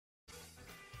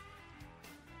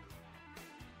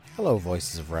Hello,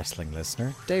 Voices of Wrestling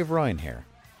listener. Dave Ryan here.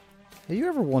 Have you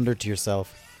ever wondered to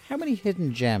yourself how many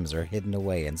hidden gems are hidden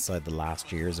away inside the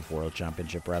last years of World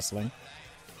Championship Wrestling?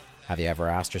 Have you ever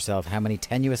asked yourself how many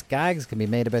tenuous gags can be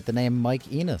made about the name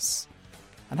Mike Enos?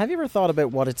 And have you ever thought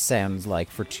about what it sounds like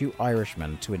for two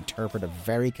Irishmen to interpret a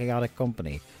very chaotic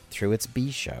company through its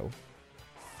B show?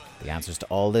 The answers to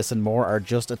all this and more are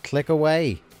just a click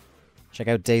away. Check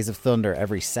out Days of Thunder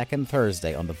every second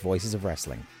Thursday on the Voices of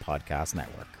Wrestling podcast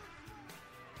network.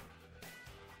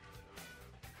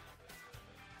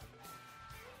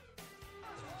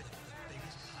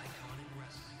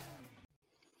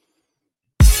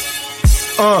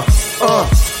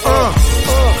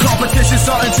 Competition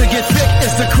starting to get thick,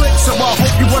 it's the click, so I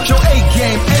hope you watch your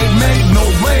A-game. A-man, no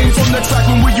rain from the track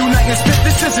when we unite and spit.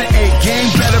 This isn't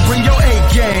A-game, better bring your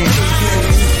A-game.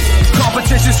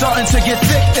 Competition starting to get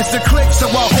thick, it's the click, so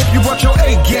I hope you watch your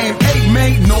A-game.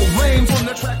 A-man, no rain from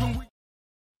the track when we...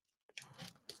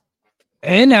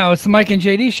 And now it's the Mike and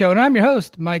JD show, and I'm your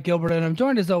host, Mike Gilbert, and I'm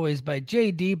joined as always by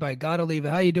JD, by God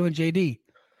Oliva. How you doing, JD?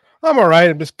 I'm all right.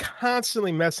 I'm just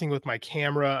constantly messing with my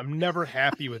camera. I'm never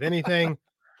happy with anything.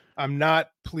 I'm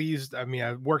not pleased. I mean,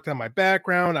 I worked on my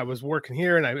background. I was working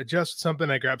here and I adjusted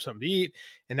something. I grabbed something to eat.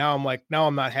 And now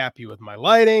I'm not happy with my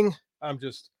lighting. I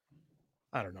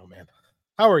don't know, man.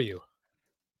 How are you?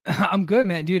 I'm good,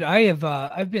 man. Dude,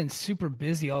 I've been super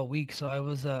busy all week. So I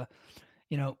was,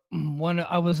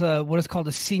 what is called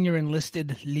a senior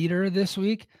enlisted leader this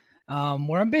week,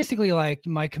 where I'm basically like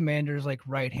my commander's like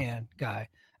right-hand guy.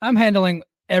 I'm handling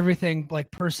everything like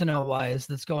personnel wise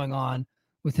that's going on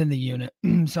within the unit.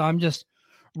 So I'm just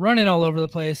running all over the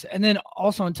place. And then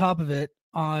also on top of it,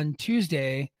 on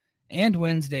Tuesday and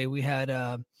Wednesday, we had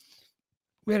a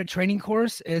training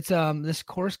course. It's this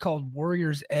course called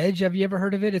Warrior's Edge. Have you ever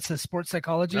heard of it? It's a sports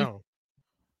psychology. No.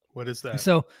 What is that?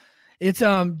 So it's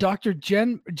Dr.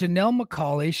 Janelle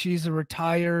McCauley. She's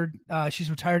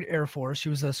retired Air Force. She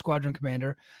was a squadron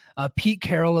commander. Pete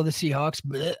Carroll of the Seahawks.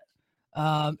 Blech.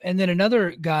 And then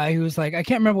another guy who's like, I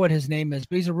can't remember what his name is,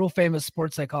 but he's a real famous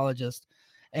sports psychologist.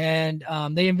 And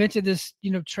they invented this,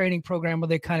 training program where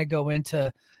they kind of go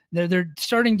into, they're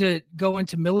starting to go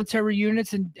into military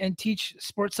units and teach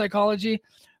sports psychology,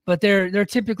 but they're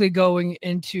typically going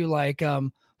into like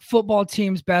football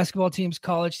teams, basketball teams,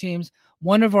 college teams.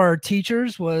 One of our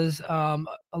teachers was a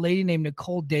lady named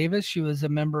Nicole Davis. She was a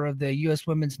member of the U.S.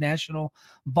 Women's National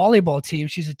Volleyball team.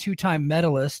 She's a two-time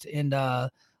medalist in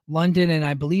London and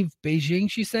I believe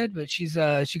Beijing, she said, but she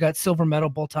got silver medal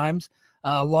both times,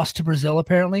 lost to Brazil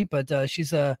apparently, but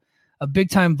she's a big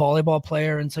time volleyball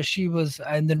player. And so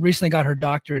and then recently got her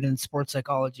doctorate in sports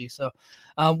psychology. So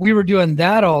we were doing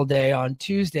that all day on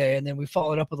Tuesday. And then we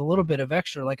followed up with a little bit of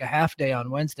extra, like a half day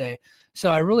on Wednesday. So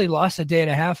I really lost a day and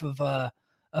a half of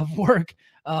work,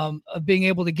 of being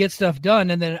able to get stuff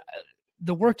done. And then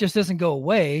the work just doesn't go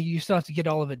away. You still have to get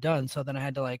all of it done. So then I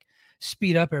had to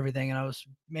speed up everything, and I was,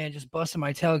 just busting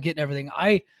my tail getting everything.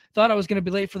 I thought I was going to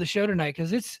be late for the show tonight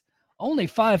because it's only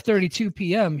 5:32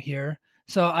 p.m. here.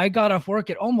 So I got off work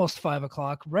at almost 5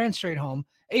 o'clock, ran straight home,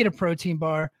 ate a protein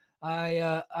bar.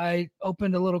 I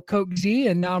opened a little Coke Z,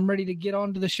 and now I'm ready to get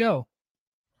on to the show.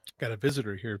 Got a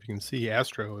visitor here. If you can see,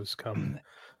 Astro has come,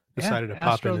 decided to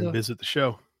pop in and visit the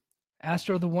show.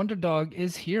 Astro the Wonder Dog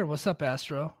is here. What's up,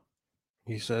 Astro?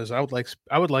 He says, I would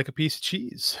like a piece of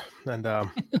cheese. And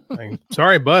I'm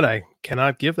sorry, bud, I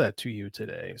cannot give that to you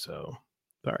today. So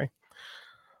sorry.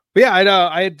 But yeah,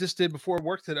 I just did before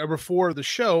the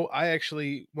show, I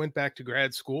actually went back to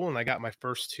grad school and I got my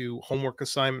first 2 homework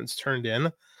assignments turned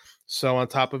in. So on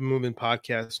top of moving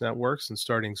podcast networks and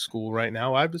starting school right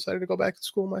now, I've decided to go back to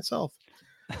school myself.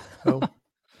 So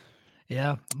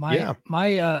yeah, my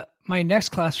next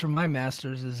class for my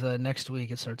master's is next week.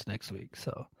 It starts next week.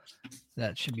 So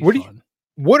that should be fun.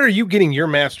 What are you getting your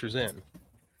master's in?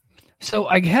 So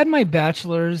I had my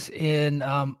bachelor's in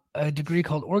a degree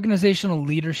called organizational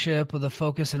leadership with a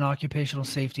focus in occupational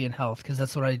safety and health, because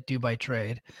that's what I do by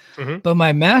trade. Mm-hmm. But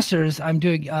my master's, I'm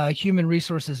doing human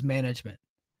resources management.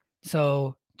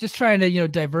 So just trying to,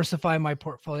 diversify my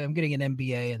portfolio. I'm getting an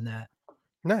MBA in that.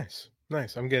 Nice.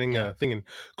 I'm getting a thing in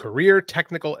career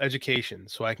technical education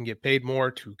so I can get paid more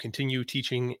to continue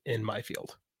teaching in my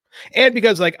field. And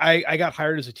because I got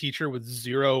hired as a teacher with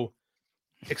 0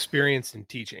 experience in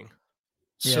teaching.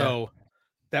 So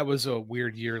that was a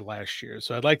weird year last year.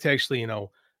 So I'd like to actually,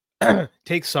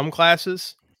 take some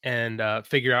classes and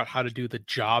figure out how to do the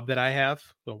job that I have.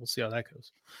 So we'll see how that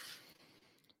goes.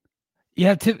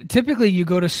 Yeah, typically you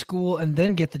go to school and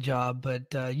then get the job,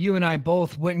 but you and I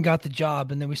both went and got the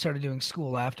job, and then we started doing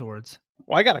school afterwards.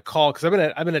 Well, I got a call because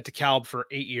I've been at DeKalb for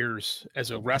 8 years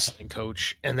as a wrestling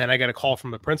coach, and then I got a call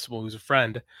from a principal who's a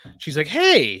friend. She's like,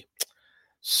 "Hey,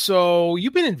 so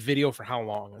you've been in video for how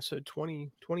long?" I said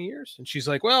 20 years, and she's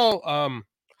like, "Well,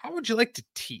 how would you like to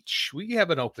teach? We have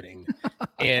an opening,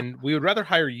 and we would rather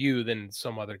hire you than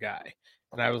some other guy."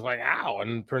 And I was like, "Ow!"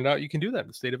 And it turned out you can do that in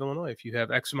the state of Illinois if you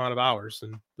have X amount of hours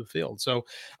in the field. So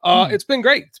it's been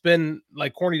great. It's been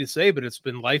like corny to say, but it's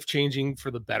been life changing for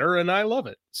the better, and I love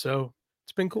it. So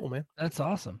it's been cool, man. That's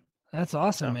awesome. That's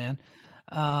awesome, Yeah.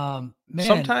 man. Man,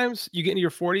 Sometimes you get into your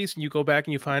 40s and you go back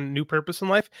and you find new purpose in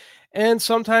life. And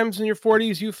sometimes in your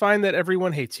 40s, you find that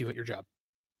everyone hates you at your job.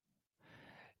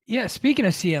 yeah. Speaking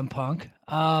of CM Punk,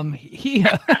 he,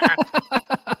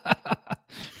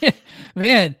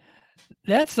 man,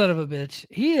 that son of a bitch,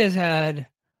 he has had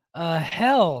a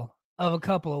hell of a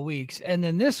couple of weeks, and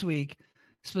then this week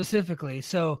specifically.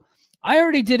 So I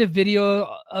already did a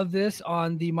video of this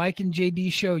on the Mike and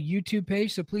JD Show YouTube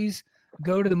page. So please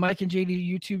go to the Mike and JD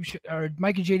YouTube or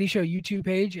Mike and JD Show YouTube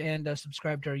page and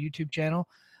subscribe to our YouTube channel.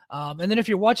 And then if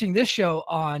you're watching this show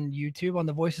on YouTube, on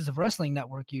the Voices of Wrestling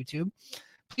Network YouTube,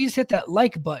 please hit that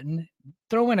like button,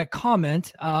 throw in a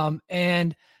comment,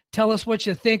 and tell us what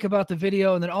you think about the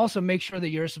video. And then also make sure that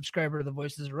you're a subscriber to the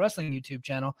Voices of Wrestling YouTube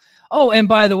channel. Oh, and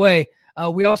by the way,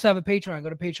 we also have a Patreon. Go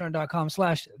to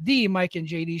patreon.com/the Mike and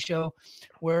JD Show,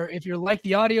 where if you like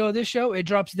the audio of this show, it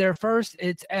drops there first.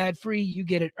 It's ad free. You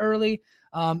get it early.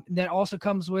 That also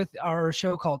comes with our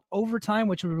show called Overtime,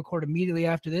 which we record immediately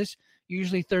after this,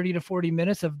 usually 30 to 40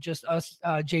 minutes of just us,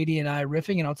 JD and I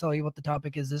riffing. And I'll tell you what the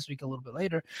topic is this week a little bit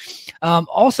later.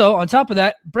 Also, on top of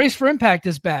that, Brace for Impact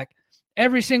is back.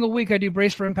 Every single week I do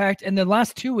Brace for Impact. And the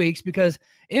last 2 weeks, because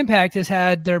Impact has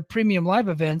had their premium live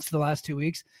events the last 2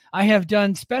 weeks, I have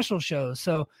done special shows.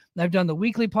 So I've done the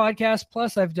weekly podcast,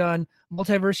 plus I've done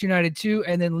Multiverse United 2.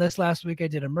 And then this last week I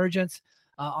did Emergence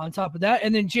on top of that.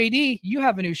 And then JD, you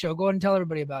have a new show. Go ahead and tell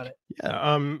everybody about it.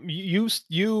 Yeah.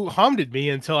 You hounded me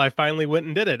until I finally went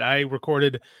and did it. I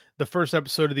recorded the first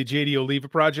episode of the JD Oliva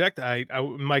project.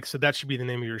 Mike said that should be the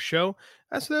name of your show.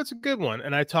 I said, that's a good one.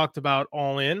 And I talked about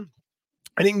All In.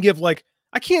 I didn't give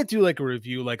I can't do like a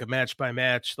review, like a match by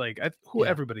match,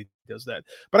 everybody does that.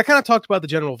 But I kind of talked about the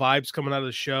general vibes coming out of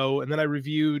the show. And then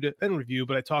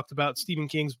but I talked about Stephen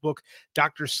King's book,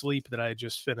 Dr. Sleep, that I had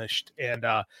just finished, and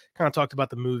kind of talked about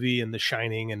the movie and The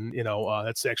Shining. And,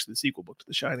 that's actually the sequel book to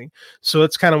The Shining. So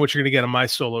that's kind of what you're going to get on my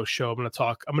solo show. I'm going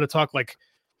to talk like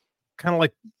kind of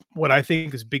like what I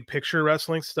think is big picture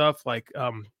wrestling stuff, like,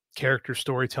 character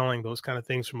storytelling, those kind of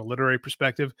things from a literary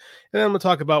perspective. And then I'm going to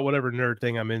talk about whatever nerd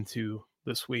thing I'm into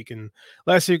this week. And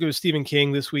last week it was Stephen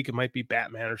King. This week it might be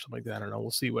Batman or something like that. I don't know.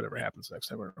 We'll see whatever happens next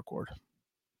time I record.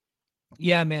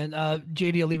 Yeah, man.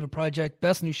 JD Oliva Project,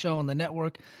 best new show on the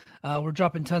network. We're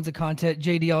dropping tons of content.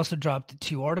 JD also dropped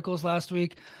 2 articles last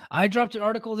week. I dropped an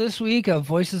article this week.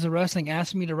 Voices of Wrestling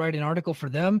asked me to write an article for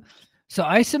them. So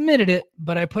I submitted it,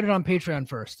 but I put it on Patreon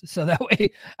first. So that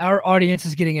way our audience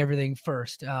is getting everything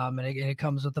first. And it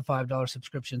comes with the $5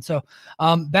 subscription. So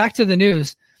back to the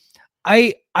news.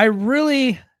 I've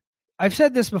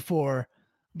said this before,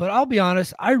 but I'll be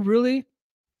honest. I really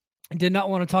did not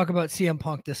want to talk about CM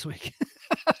Punk this week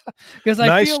because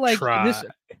I feel like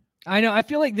I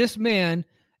feel like this man,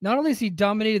 not only has he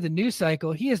dominated the news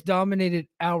cycle, he has dominated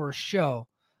our show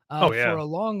for a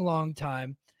long, long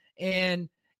time. And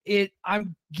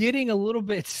I'm getting a little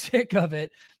bit sick of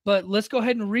it, but let's go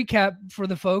ahead and recap for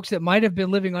the folks that might have been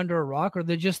living under a rock or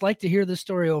they just like to hear the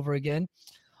story over again.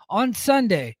 On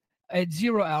Sunday at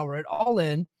 0 hour at All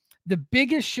In, the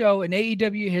biggest show in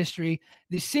AEW history,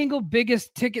 the single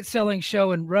biggest ticket selling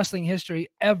show in wrestling history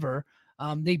ever.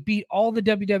 They beat all the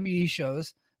WWE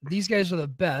shows. These guys are the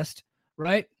best,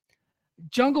 right?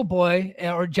 Jungle Boy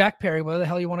or Jack Perry, whatever the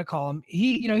hell you want to call him,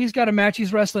 he's got a match.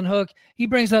 He's wrestling Hook. He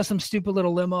brings out some stupid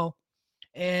little limo,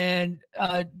 and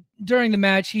during the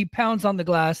match, he pounds on the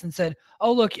glass and said,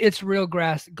 "Oh look, it's real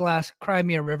glass. Cry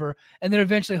me a river." And then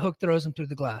eventually Hook throws him through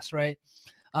the glass. Right?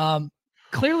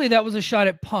 Clearly, that was a shot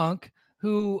at Punk,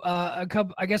 who a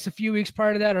few weeks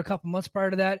prior to that, or a couple months prior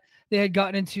to that, they had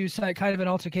gotten into kind of an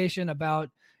altercation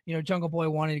about Jungle Boy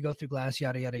wanting to go through glass,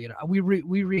 yada yada yada. We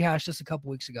rehashed this a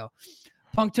couple weeks ago.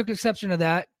 Punk took exception to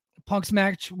that. Punk's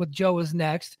match with Joe is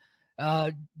next.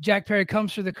 Jack Perry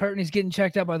comes through the curtain. He's getting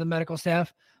checked out by the medical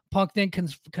staff. Punk then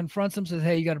confronts him, says,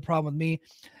 "Hey, you got a problem with me?"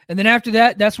 And then after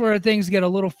that, that's where things get a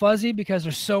little fuzzy because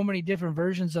there's so many different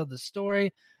versions of the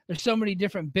story. There's so many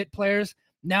different bit players.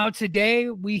 Now today,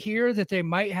 we hear that they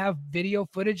might have video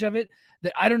footage of it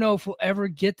that I don't know if we'll ever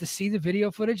get to see the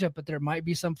video footage of, but there might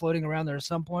be some floating around there at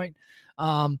some point.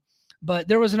 But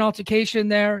there was an altercation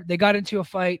there. They got into a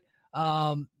fight.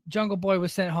 Jungle Boy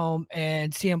was sent home,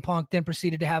 and CM Punk then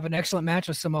proceeded to have an excellent match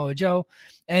with Samoa Joe.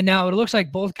 And now it looks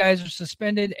like both guys are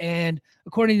suspended. And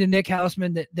according to Nick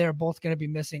Hausman, that they're both going to be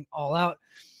missing All Out.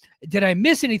 Did I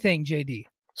miss anything, JD?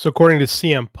 So according to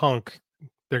CM Punk,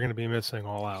 they're going to be missing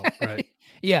All Out, right?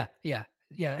 Yeah.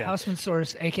 Hausman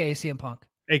source, aka CM Punk.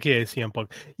 AKA CM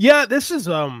Punk. Yeah, this is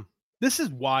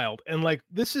wild. And like,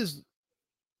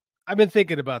 I've been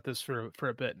thinking about this for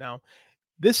a bit now.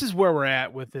 This is where we're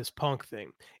at with this Punk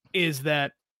thing, is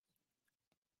that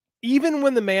even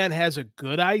when the man has a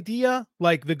good idea,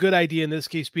 like the good idea in this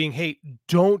case being, hey,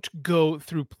 don't go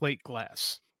through plate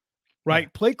glass, right? Yeah.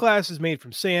 Plate glass is made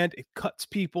from sand. It cuts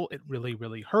people. It really,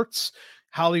 really hurts.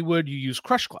 Hollywood, you use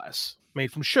crushed glass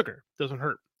made from sugar. Doesn't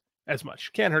hurt as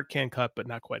much. Can hurt, can cut, but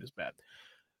not quite as bad.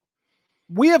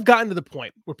 We have gotten to the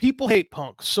point where people hate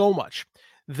Punk so much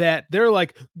that they're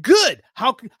like, good.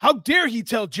 How dare he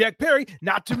tell Jack Perry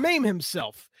not to maim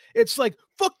himself? It's like,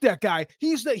 fuck that guy.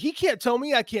 He can't tell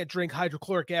me I can't drink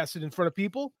hydrochloric acid in front of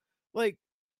people. Like,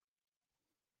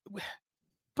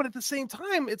 but at the same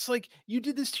time, it's like, you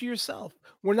did this to yourself,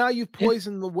 where now you've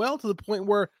poisoned the well to the point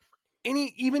where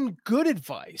even good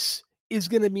advice is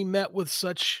going to be met with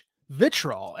such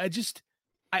vitriol.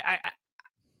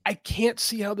 I can't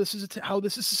see how this is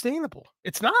sustainable.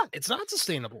 It's not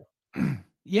sustainable.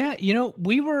 Yeah,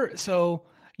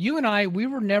 you and I, we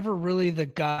were never really the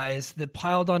guys that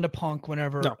piled onto Punk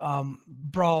whenever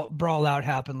Brawl Out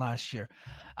happened last year.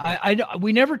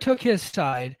 We never took his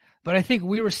side, but I think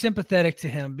we were sympathetic to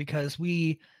him because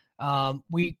we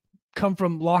come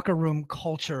from locker room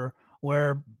culture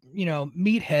where,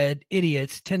 meathead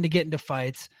idiots tend to get into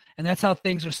fights, and that's how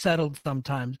things are settled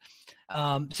sometimes.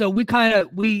 So we kind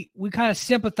of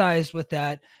sympathized with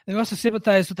that, and we also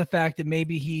sympathized with the fact that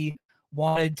maybe he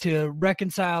wanted to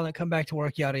reconcile and come back to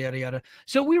work, yada yada yada.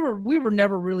 So we were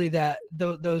never really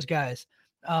those guys.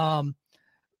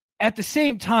 At the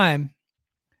same time,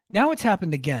 now it's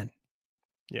happened again.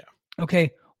 Yeah.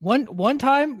 Okay. One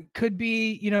time could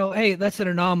be, hey, that's an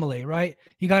anomaly, right?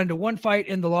 He got into one fight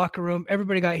in the locker room.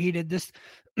 Everybody got heated. This,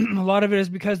 a lot of it is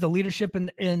because the leadership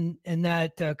in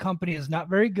that company is not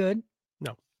very good.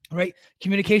 No. Right.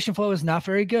 Communication flow is not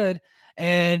very good.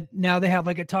 And now they have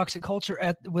like a toxic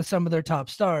culture with some of their top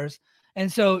stars.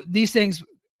 And so these things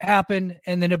happen,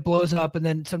 and then it blows up, and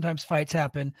then sometimes fights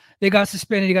happen. They got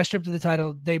suspended. He got stripped of the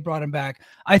title. They brought him back.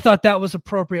 I thought that was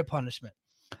appropriate punishment.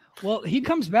 Well, he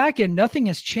comes back and nothing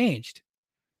has changed.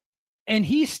 And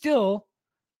he still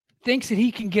thinks that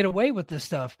he can get away with this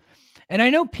stuff. And I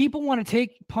know people want to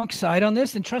take Punk's side on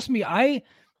this. And trust me,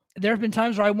 there have been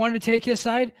times where I wanted to take his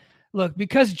side. Look,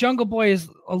 because Jungle Boy is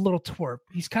a little twerp.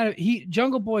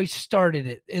 Jungle Boy started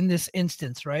it in this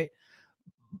instance, right?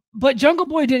 But Jungle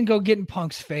Boy didn't go get in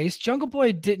Punk's face. Jungle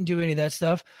Boy didn't do any of that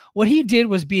stuff. What he did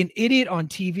was be an idiot on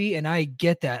TV, and I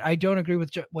get that. I don't agree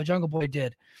with what Jungle Boy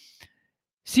did.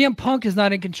 CM Punk is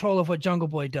not in control of what Jungle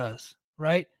Boy does,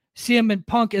 right? CM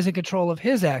Punk is in control of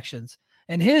his actions,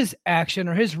 and his action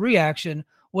or his reaction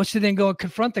was to then go and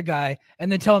confront the guy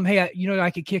and then tell him, hey,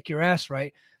 I could kick your ass,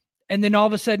 right? And then all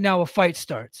of a sudden now a fight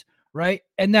starts, right?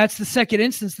 And that's the second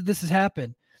instance that this has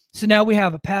happened. So now we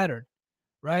have a pattern,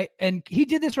 right? And he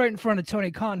did this right in front of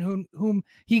Tony Khan, whom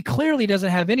he clearly doesn't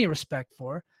have any respect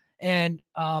for. And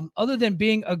other than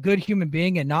being a good human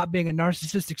being and not being a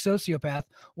narcissistic sociopath,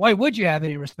 why would you have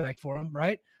any respect for him,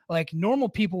 right? Like normal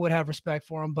people would have respect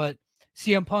for him, but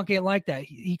CM Punk ain't like that.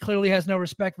 He clearly has no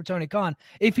respect for Tony Khan.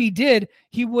 If he did,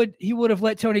 he would have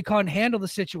let Tony Khan handle the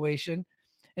situation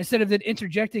instead of then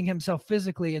interjecting himself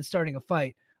physically and starting a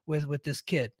fight with this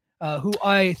kid, who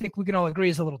I think we can all agree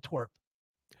is a little twerp.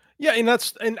 Yeah,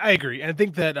 and I agree. I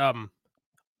think that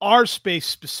our space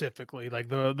specifically, like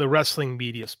the wrestling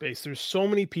media space, there's so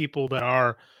many people that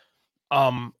are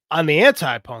on the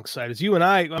anti-Punk side. As you and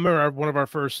I remember one of our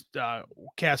first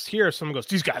casts here, someone goes,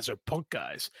 these guys are Punk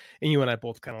guys. And you and I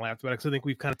both kind of laughed about it because I think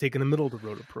we've kind of taken a middle of the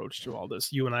road approach to all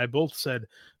this. You and I both said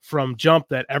from jump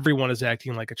that everyone is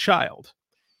acting like a child.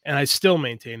 And I still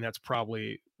maintain that's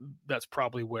probably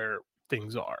where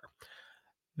things are.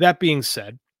 That being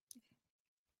said,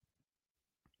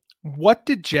 what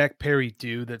did Jack Perry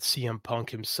do that CM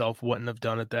Punk himself wouldn't have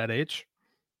done at that age?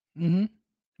 Mm-hmm.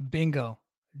 Bingo.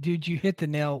 Dude, you hit the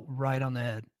nail right on the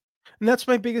head. And that's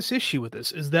my biggest issue with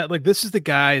this, is that like this is the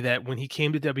guy that when he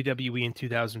came to WWE in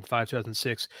 2005,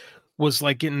 2006, was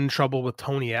like getting in trouble with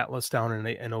Tony Atlas down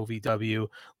in OVW,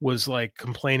 was like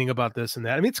complaining about this and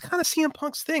that. I mean, it's kind of CM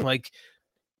Punk's thing. Like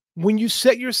when you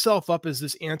set yourself up as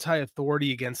this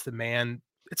anti-authority against the man,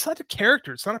 it's not a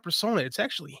character, it's not a persona, it's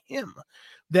actually him.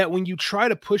 That when you try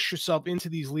to push yourself into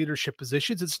these leadership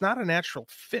positions, it's not a natural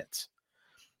fit.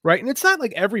 right? And it's not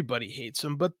like everybody hates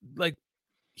him, but like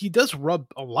he does rub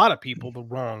a lot of people the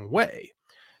wrong way.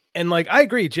 And like I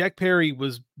agree, Jack Perry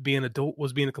was being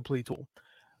a complete tool,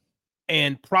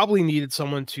 and probably needed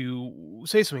someone to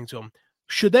say something to him.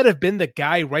 Should that have been the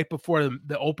guy right before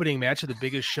the opening match of the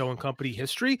biggest show in company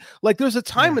history? Like, there's a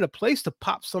time and a place to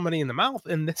pop somebody in the mouth,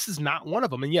 and this is not one of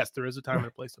them. And yes, there is a time and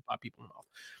a place to pop people in the mouth.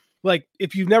 Like,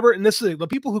 if you've never, and this is the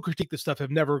people who critique this stuff have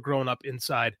never grown up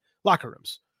inside locker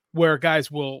rooms where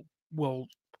guys will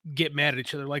get mad at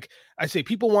each other. Like I say,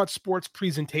 people want sports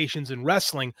presentations in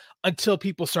wrestling until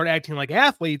people start acting like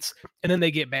athletes, and then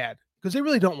they get mad because they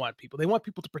really don't want people. They want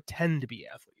people to pretend to be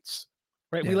athletes,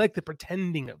 right? We like the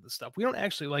pretending of the stuff. We don't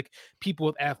actually like people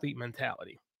with athlete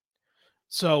mentality.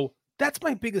 So that's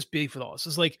my biggest beef with all this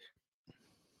is like,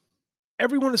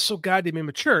 everyone is so goddamn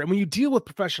immature. And when you deal with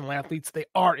professional athletes, they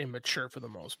are immature for the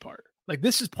most part. Like,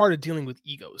 this is part of dealing with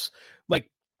egos. Like,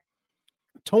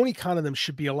 Tony Khan and them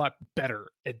should be a lot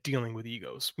better at dealing with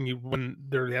egos when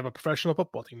they have a professional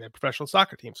football team, they have professional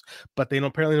soccer teams, but they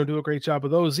apparently don't do a great job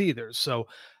of those either. So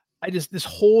this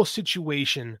whole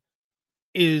situation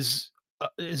is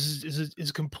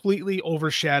completely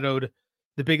overshadowed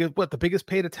the biggest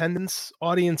paid attendance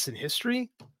audience in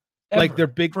history. Ever. Like, they're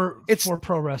big for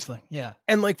pro wrestling. Yeah.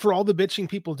 And like, for all the bitching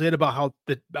people did about how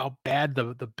bad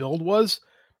the build was,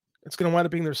 it's going to wind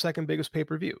up being their second biggest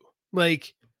pay-per-view.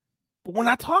 Like, but we're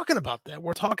not talking about that.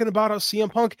 We're talking about how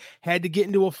CM Punk had to get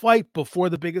into a fight before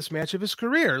the biggest match of his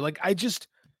career. Like, I just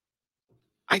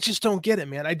don't get it,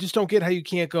 man. I just don't get how you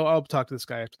can't go, I'll talk to this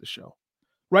guy after the show.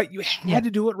 Right? You had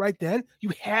to do it right then.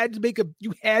 You had to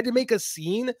make a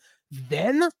scene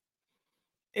then.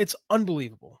 It's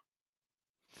unbelievable.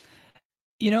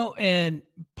 And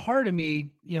part of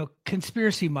me,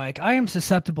 conspiracy Mike, I am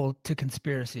susceptible to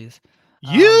conspiracies.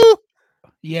 You?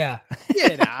 Yeah.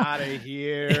 Get out of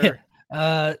here.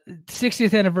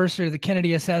 60th anniversary of the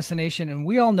Kennedy assassination, and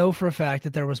we all know for a fact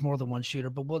that there was more than one shooter,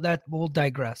 but we'll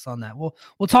digress on that.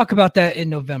 We'll talk about that in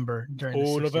November during the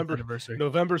 60th anniversary.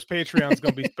 November's Patreon is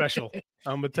going to be special.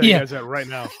 I'm going to tell you guys that right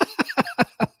now.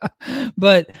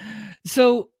 But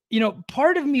so,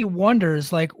 part of me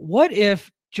wonders, like, what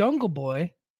if Jungle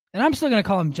Boy, and I'm still going to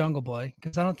call him Jungle Boy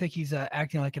because I don't think he's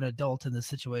acting like an adult in this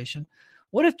situation.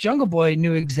 What if Jungle Boy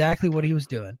knew exactly what he was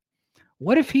doing?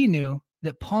 What if he knew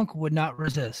that Punk would not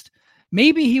resist?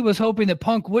 Maybe he was hoping that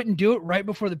Punk wouldn't do it right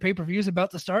before the pay-per-view is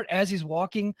about to start, as he's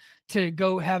walking to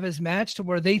go have his match, to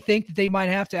where they think that they might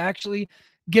have to actually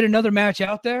get another match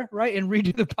out there, right, and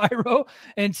redo the pyro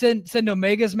and send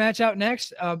Omega's match out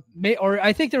next. Or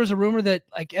I think there was a rumor that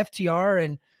like FTR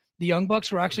and the Young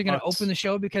Bucks were actually going to open the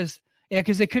show because they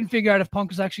couldn't figure out if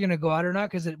Punk was actually going to go out or not,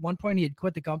 because at one point he had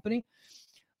quit the company.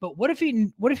 But what if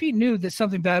he knew that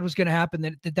something bad was going to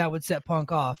happen, that would set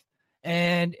Punk off,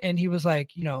 and he was like,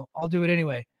 I'll do it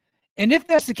anyway. And if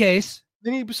that's the case,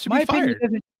 then he was to be fired.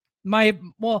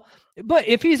 But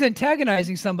if he's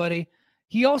antagonizing somebody,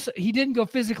 he didn't go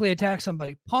physically attack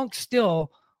somebody. Punk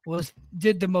still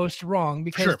did the most wrong,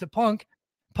 because the Punk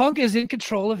is in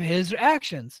control of his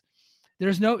actions.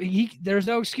 There's no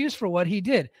excuse for what he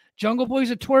did. Jungle Boy's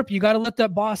a twerp. You got to let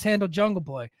that boss handle Jungle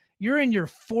Boy. You're in your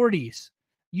 40s.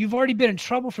 You've already been in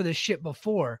trouble for this shit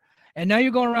before. And now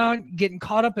you're going around getting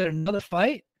caught up in another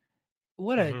fight.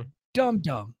 What a dumb.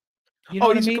 You know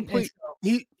what I mean?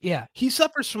 He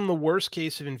suffers from the worst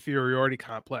case of inferiority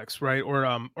complex, right? Or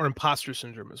imposter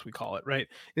syndrome, as we call it, right?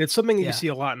 And it's something that you see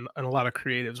a lot in a lot of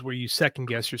creatives, where you second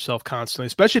guess yourself constantly,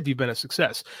 especially if you've been a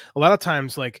success. A lot of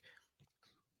times, like,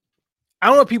 I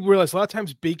don't know if people realize, a lot of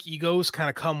times big egos kind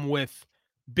of come with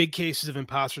big cases of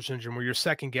imposter syndrome, where you're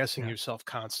second guessing yourself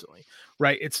constantly,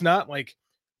 right? It's not like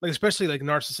especially like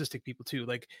narcissistic people too.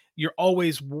 Like, you're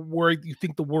always worried. You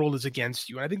think the world is against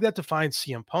you. And I think that defines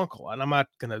CM Punk a lot. And I'm not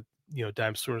going to,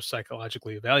 sort of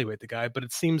psychologically evaluate the guy, but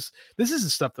it seems this is the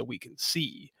stuff that we can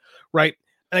see. Right.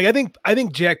 And I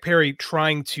think Jack Perry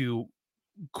trying to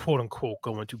quote unquote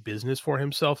go into business for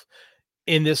himself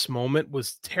in this moment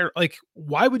was terrible. Like,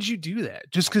 why would you do that?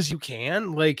 Just because you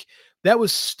can? Like, that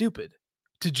was stupid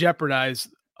to jeopardize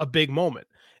a big moment.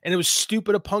 And it was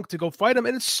stupid of Punk to go fight him.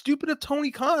 And it's stupid of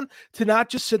Tony Khan to not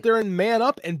just sit there and man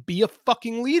up and be a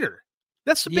fucking leader.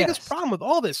 That's the biggest problem with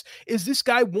all this, is this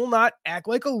guy will not act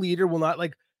like a leader, will not,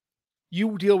 like,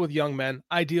 you deal with young men,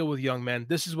 I deal with young men.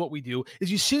 This is what we do,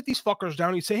 is you sit these fuckers down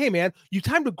and you say, hey man,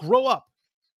 time to grow up.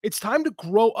 It's time to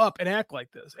grow up and act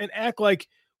like this, and act like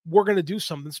we're going to do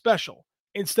something special,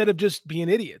 instead of just being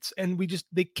idiots. And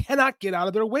they cannot get out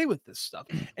of their way with this stuff.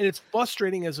 And it's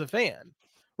frustrating as a fan.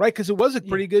 Right, because it was a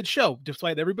pretty good show.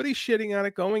 Despite everybody shitting on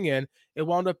it going in, it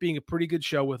wound up being a pretty good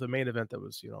show with a main event that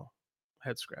was,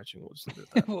 head scratching was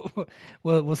that.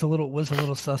 Well, it was a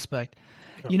little suspect.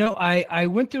 You know, I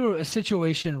went through a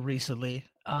situation recently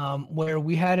where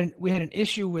we had an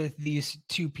issue with these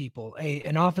two people,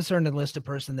 an officer and an enlisted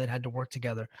person that had to work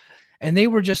together, and they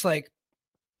were just like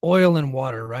oil and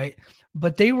water, right?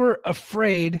 But they were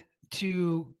afraid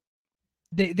to.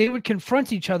 They would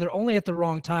confront each other only at the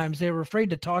wrong times. They were afraid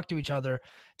to talk to each other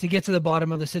to get to the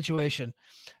bottom of the situation.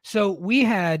 So we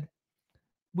had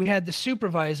the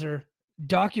supervisor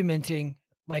documenting,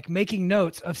 like making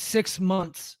notes of 6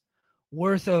 months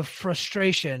worth of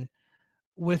frustration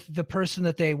with the person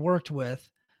that they worked with,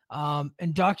 and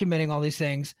documenting all these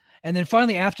things. And then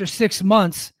finally, after 6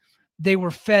 months, they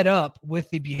were fed up with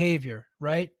the behavior,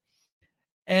 right?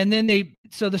 And then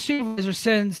so the supervisor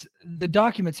sends the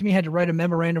documents to me, had to write a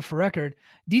memorandum for record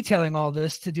detailing all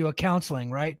this to do a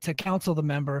counseling, right? To counsel the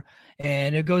member.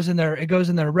 And it goes in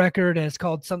their record, and it's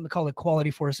called something called a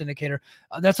quality force indicator.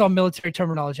 That's all military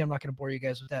terminology. I'm not going to bore you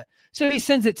guys with that. So he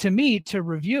sends it to me to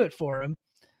review it for him.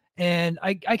 And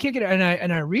I kick it, and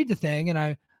I read the thing, and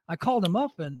I called him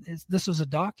up, and this was a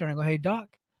doctor. And I go, "Hey doc,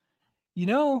 you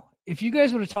know, if you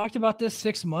guys would have talked about this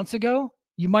 6 months ago,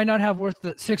 you might not have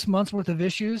 6 months worth of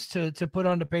issues to put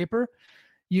onto paper.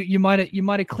 You might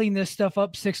have cleaned this stuff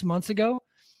up 6 months ago."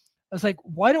 I was like,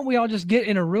 "Why don't we all just get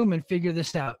in a room and figure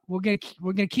this out? We're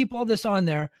gonna keep all this on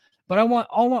there, but I want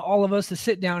all of us to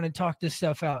sit down and talk this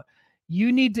stuff out.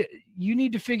 You need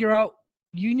to figure out.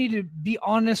 You need to be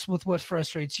honest with what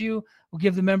frustrates you. We'll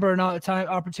give the member an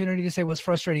opportunity to say what's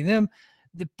frustrating them.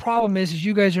 The problem is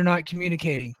you guys are not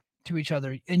communicating to each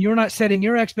other, and you're not setting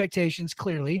your expectations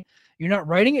clearly. You're not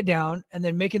writing it down and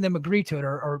then making them agree to it,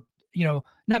 or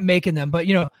not making them, but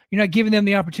you're not giving them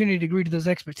the opportunity to agree to those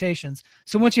expectations.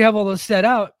 So once you have all those set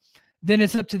out, then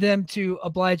it's up to them to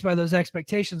oblige by those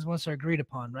expectations once they're agreed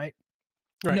upon, right?"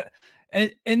 Right.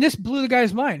 And this blew the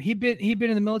guy's mind. He'd been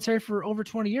in the military for over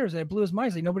 20 years, and it blew his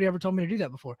mind. Like, nobody ever told me to do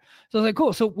that before. So I was like,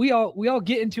 cool. So we all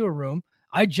get into a room.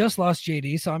 I just lost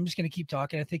JD, so I'm just gonna keep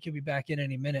talking. I think he'll be back in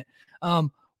any minute.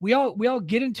 We all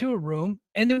get into a room,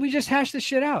 and then we just hash the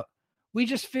shit out. We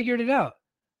just figured it out.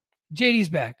 JD's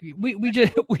back. I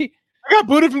got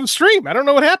booted from the stream. I don't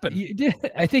know what happened. You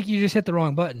did. I think you just hit the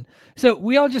wrong button. So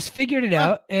we all just figured it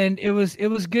out, and it was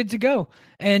good to go.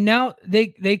 And now they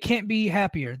can't be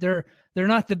happier. They're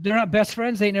not best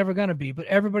friends. They ain't never gonna be. But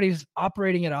everybody's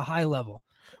operating at a high level.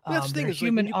 Well, that's the thing, is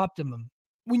human optimum.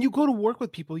 When you go to work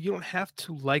with people, you don't have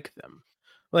to like them.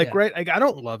 Like, right? Like, I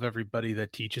don't love everybody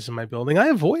that teaches in my building. I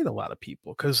avoid a lot of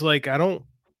people because, like, I don't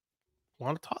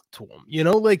want to talk to them.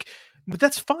 Like, but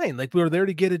that's fine. Like, we're there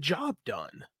to get a job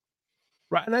done.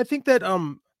 Right. And I think that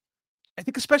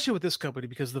especially with this company,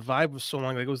 because the vibe was so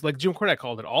long, like it was like Jim Cornette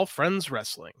called it, all friends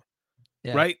wrestling.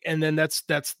 Yeah. Right. And then that's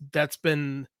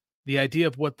been the idea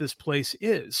of what this place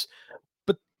is.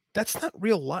 But that's not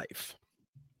real life.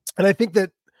 And I think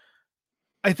that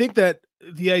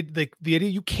the idea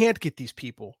you can't get these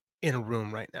people in a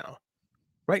room right now.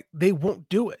 Right. They won't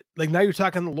do it. Like, now you're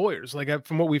talking the lawyers. Like,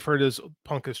 from what we've heard is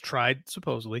Punk has tried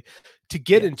supposedly to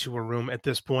get into a room at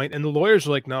this point, and the lawyers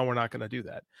are like, no, we're not going to do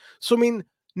that. So, I mean,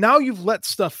 now you've let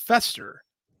stuff fester.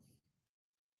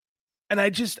 And I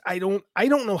don't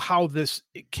know how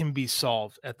it can be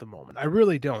solved at the moment. I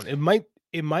really don't. It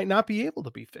might not be able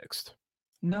to be fixed.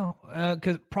 No,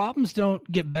 because problems don't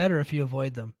get better if you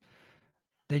avoid them.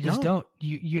 They just don't.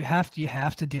 You have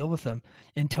to deal with them.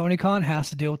 And Tony Khan has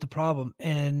to deal with the problem.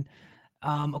 And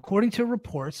according to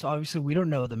reports, obviously we don't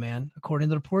know the man. According to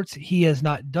the reports, he has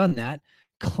not done that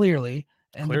clearly.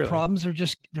 And the problems are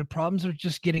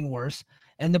just getting worse.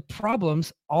 And the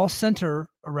problems all center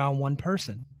around one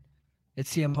person.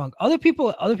 It's CM Punk. Other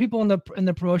people in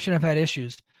the promotion have had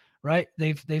issues, right?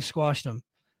 They've squashed them.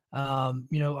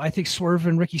 I think Swerve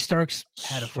and Ricky Starks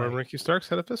had a fight. Ricky Starks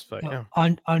had a fist fight. Yeah.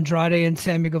 Andrade and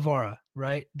Sammy Guevara,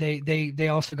 right? They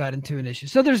also got into an issue.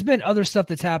 So there's been other stuff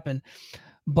that's happened,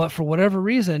 but for whatever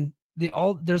reason,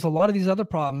 there's a lot of these other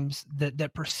problems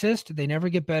that persist. They never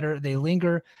get better. They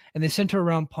linger, and they center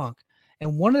around Punk.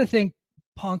 And one of the things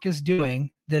Punk is doing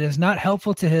that is not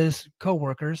helpful to his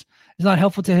coworkers, is not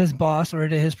helpful to his boss or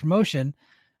to his promotion,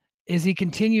 is he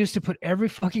continues to put every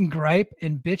fucking gripe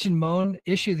and bitch and moan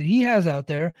issue that he has out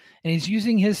there, and he's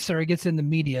using his surrogates in the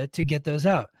media to get those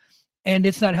out. And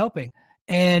it's not helping.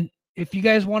 And if you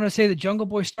guys want to say that Jungle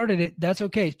Boy started it, that's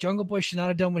okay. Jungle Boy should not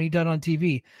have done what he done on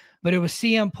TV. But it was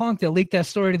CM Punk that leaked that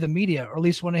story to the media, or at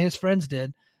least one of his friends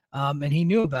did. And he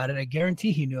knew about it. I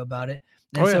guarantee he knew about it.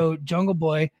 And so Jungle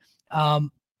Boy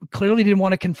clearly didn't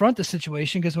want to confront the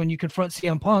situation, because when you confront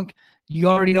CM Punk, you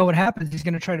already know what happens. He's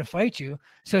going to try to fight you.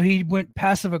 So he went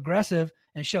passive aggressive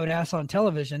and showed ass on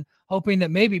television, hoping that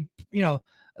maybe,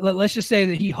 let's just say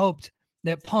that he hoped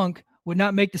that Punk would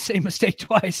not make the same mistake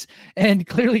twice, and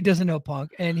clearly doesn't know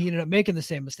Punk, and he ended up making the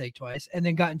same mistake twice and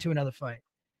then got into another fight.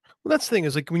 Well, that's the thing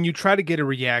is, like, when you try to get a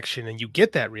reaction and you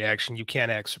get that reaction, you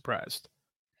can't act surprised.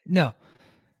 No.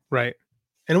 Right.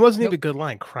 And it wasn't Nope. even a good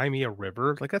line. Cry me a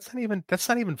river. Like, that's not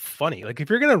even funny. Like, if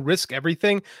you're going to risk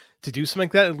everything to do something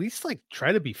like that, at least like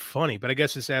try to be funny. But I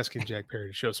guess it's asking Jack Perry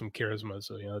to show some charisma.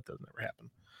 So, it doesn't ever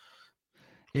happen.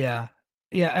 Yeah.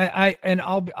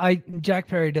 Jack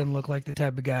Perry doesn't look like the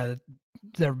type of guy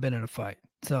that's ever been in a fight.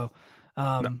 So,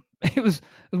 No. it was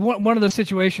one of those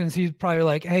situations. He's probably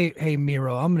like, Hey,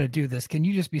 Miro, I'm going to do this. Can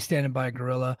you just be standing by a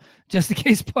gorilla just in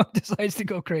case Punk decides to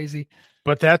go crazy?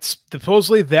 But that's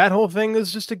supposedly that whole thing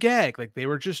is just a gag. Like, they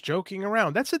were just joking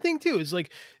around. That's the thing too, is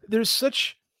like, there's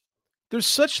such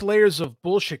layers of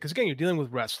bullshit. Cause again, you're dealing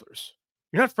with wrestlers.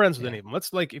 You're not friends with any of them.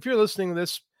 Let's, like, if you're listening to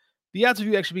this, the odds of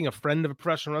you actually being a friend of a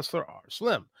professional wrestler are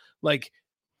slim. Like,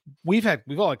 we've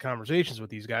all had conversations with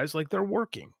these guys. Like, they're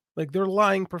working, like, they're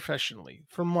lying professionally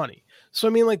for money. So,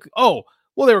 I mean, like, oh,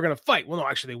 well, they were going to fight. Well, no,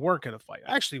 actually, they weren't going to fight.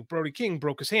 Actually, Brody King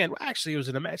broke his hand. Well, actually, it was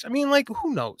in a match. I mean, like,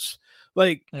 who knows?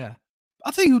 Like, yeah.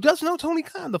 I'll tell you who does know Tony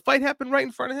Khan. The fight happened right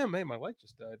in front of him. Hey, my light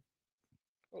just died.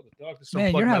 Oh, the dog just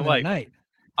Man, you're having a night.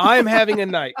 I'm having a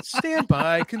night. Stand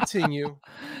by. Continue.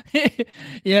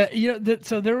 Yeah,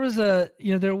 so there was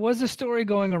a story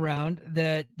going around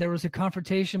that there was a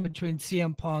confrontation between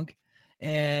CM Punk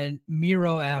and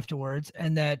Miro afterwards,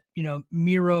 and that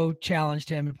Miro challenged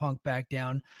him and Punk back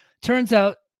down. Turns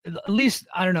out, at least,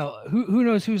 I don't know, who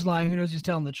knows who's lying, who knows who's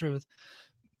telling the truth,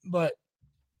 but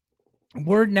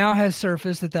word now has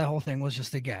surfaced that whole thing was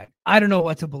just a gag. I don't know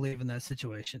what to believe in that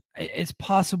situation. It's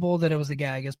possible that it was a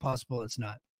gag. It's possible it's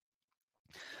not.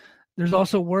 There's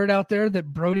also word out there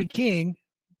that Brody King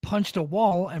punched a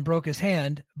wall and broke his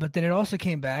hand, but then it also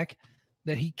came back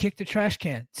that he kicked a trash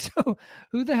can. So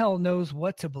who the hell knows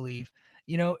what to believe?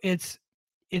 It's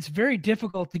very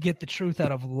difficult to get the truth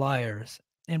out of liars,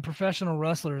 and professional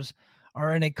wrestlers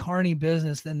are in a carny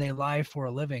business and they lie for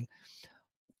a living.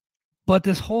 But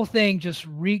this whole thing just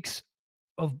reeks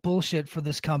of bullshit for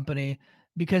this company,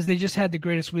 because they just had the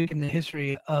greatest week in the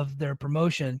history of their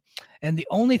promotion. And the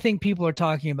only thing people are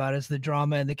talking about is the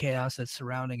drama and the chaos that's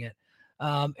surrounding it.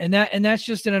 And that's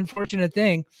just an unfortunate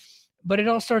thing, but it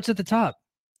all starts at the top.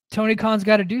 Tony Khan's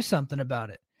got to do something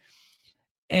about it.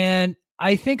 And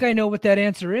I think I know what that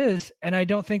answer is. And I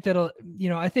don't think that'll,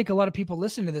 I think a lot of people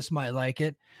listening to this might like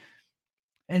it,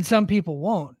 and some people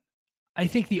won't. I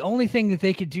think the only thing that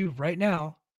they could do right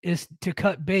now is to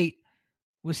cut bait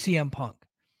with CM Punk.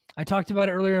 I talked about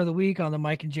it earlier in the week on the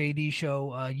Mike and JD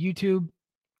show, YouTube.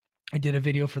 I did a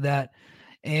video for that.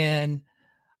 And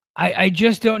I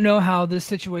just don't know how this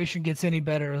situation gets any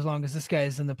better as long as this guy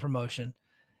is in the promotion.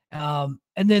 And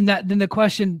then the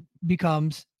question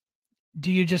becomes,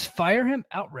 do you just fire him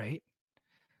outright?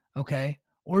 Okay.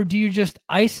 Or do you just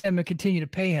ice him and continue to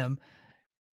pay him,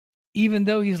 even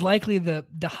though he's likely the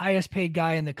highest paid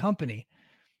guy in the company?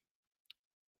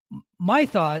 My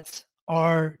thoughts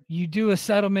are, you do a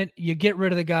settlement, you get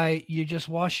rid of the guy, you just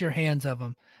wash your hands of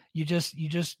him. You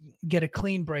just get a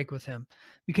clean break with him,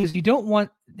 because you don't want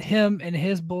him and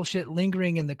his bullshit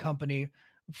lingering in the company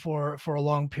for a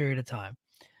long period of time.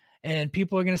 And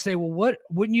people are going to say, well,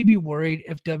 wouldn't you be worried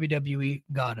if WWE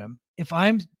got him? If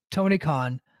I'm Tony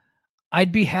Khan,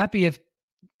 I'd be happy if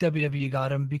WWE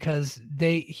got him, because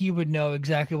he would know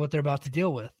exactly what they're about to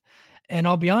deal with. And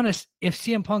I'll be honest, if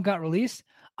CM Punk got released,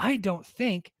 I don't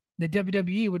think the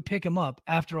WWE would pick him up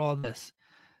after all this.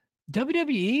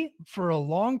 WWE for a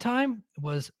long time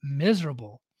was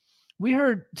miserable. We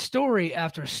heard story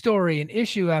after story and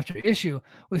issue after issue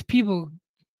with people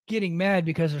getting mad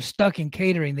because they're stuck in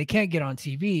catering. They can't get on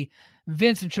TV.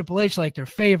 Vince and Triple H like their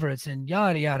favorites and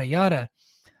yada, yada, yada.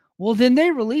 Well, then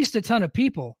they released a ton of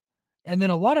people. And then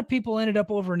a lot of people ended up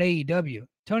over in AEW.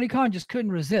 Tony Khan just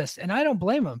couldn't resist. And I don't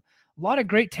blame him. A lot of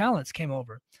great talents came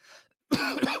over.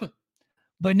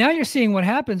 But now you're seeing what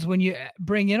happens when you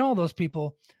bring in all those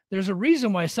people. There's a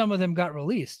reason why some of them got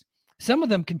released. Some of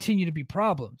them continue to be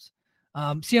problems.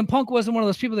 CM Punk wasn't one of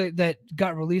those people that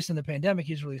got released in the pandemic.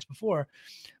 He's released before.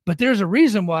 But there's a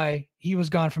reason why he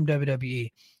was gone from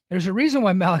WWE. There's a reason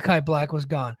why Malachi Black was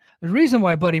gone. There's a reason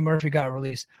why Buddy Murphy got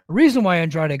released. A reason why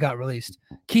Andrade got released.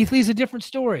 Keith Lee's a different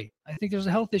story. I think there's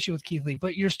a health issue with Keith Lee.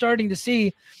 But you're starting to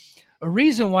see a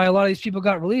reason why a lot of these people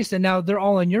got released, and now they're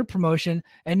all in your promotion,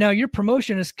 and now your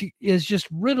promotion is just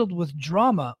riddled with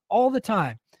drama all the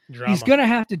time. He's going to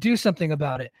have to do something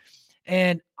about it.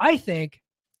 And I think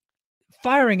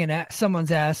firing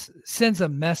someone's ass sends a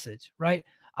message, right?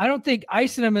 I don't think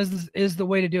icing him is the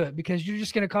way to do it, because you're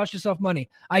just going to cost yourself money.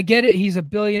 I get it. He's a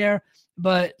billionaire,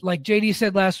 But like JD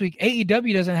said last week,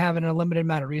 AEW doesn't have an unlimited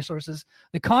amount of resources.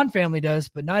 The Khan family does,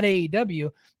 but not AEW.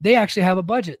 They actually have a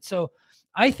budget. So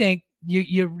I think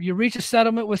you reach a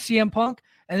settlement with CM Punk,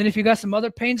 and then if you got some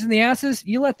other pains in the asses,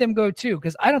 you let them go too.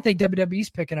 Because I don't think WWE's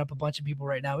picking up a bunch of people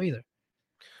right now either.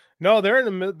 No, they're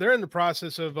in the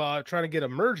process of trying to get a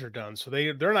merger done. So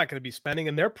they're not going to be spending,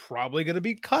 and they're probably going to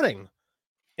be cutting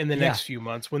in the next few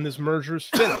months when this merger is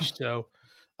finished. So,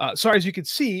 sorry, as you can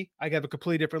see, I got a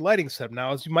completely different lighting setup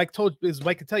now. As Mike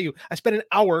can tell you, I spent an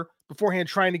hour beforehand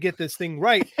trying to get this thing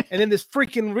right, and then this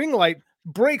freaking ring light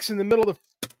breaks in the middle of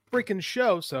the freaking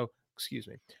show. So, excuse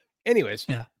me. Anyways,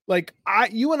 like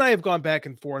you and I have gone back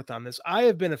and forth on this. I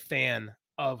have been a fan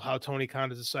of how Tony Khan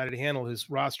has decided to handle his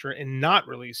roster and not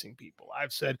releasing people.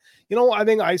 I've said, I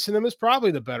think icing them is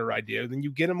probably the better idea. Then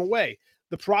you get them away.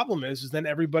 The problem is then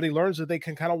everybody learns that they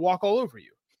can kind of walk all over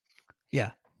you.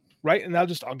 Yeah. Right. And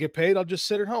I'll get paid. I'll just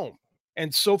sit at home.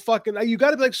 And so fucking, you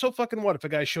got to be like, so fucking what if a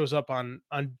guy shows up on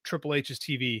Triple H's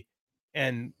TV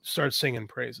and starts singing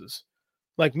praises?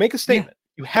 Like, make a statement.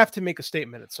 You have to make a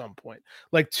statement at some point.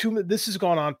 Like, this has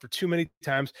gone on for too many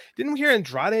times. Didn't we hear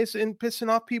Andrade's pissing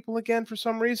off people again for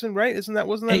some reason, right? Wasn't that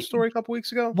a story a couple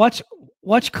weeks ago?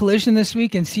 Watch Collision this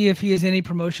week and see if he has any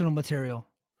promotional material.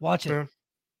 Watch it. Yeah.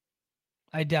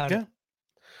 I doubt it.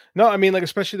 No, I mean, like,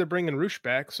 especially they're bringing Roosh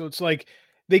back. So it's like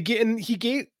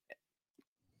Tony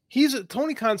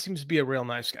Khan seems to be a real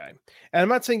nice guy. And I'm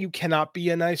not saying you cannot be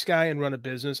a nice guy and run a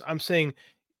business. I'm saying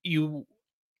you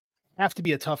have to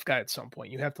be a tough guy at some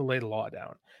point. You have to lay the law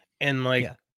down. And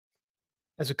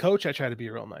as a coach, I try to be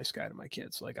a real nice guy to my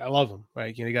kids. Like, I love them,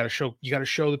 right? You got to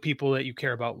show the people that you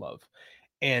care about love.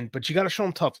 But you got to show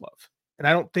them tough love. And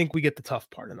I don't think we get the tough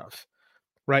part enough,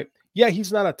 right? Yeah,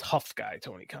 he's not a tough guy,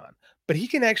 Tony Khan, but he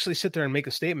can actually sit there and make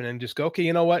a statement and just go, okay,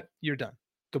 you know what? You're done.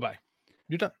 Goodbye.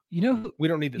 You're done. We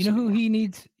don't need this. You know who he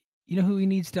needs? You know who he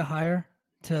needs to hire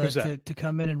to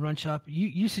come in and run shop?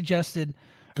 You suggested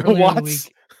Bill Watts.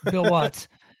 Bill Watts.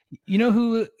 You know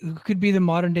who could be the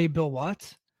modern day Bill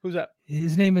Watts? Who's that?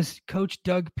 His name is Coach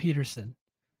Doug Peterson.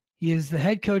 He is the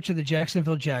head coach of the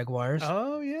Jacksonville Jaguars.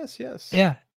 Oh, yes.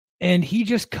 Yeah. And he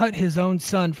just cut his own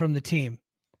son from the team.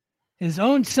 His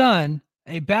own son,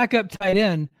 a backup tight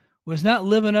end, was not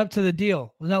living up to the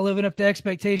deal, was not living up to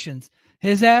expectations.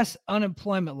 His ass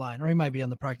unemployment line, or he might be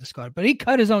on the practice squad, but he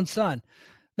cut his own son.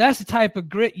 That's the type of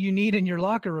grit you need in your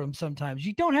locker room sometimes.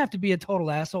 You don't have to be a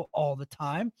total asshole all the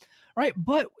time, right?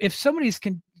 But if somebody's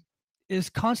is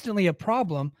constantly a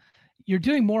problem, you're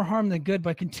doing more harm than good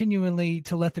by continually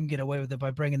to let them get away with it by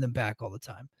bringing them back all the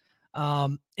time.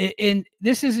 And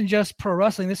this isn't just pro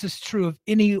wrestling. This is true of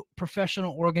any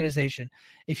professional organization.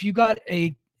 If you got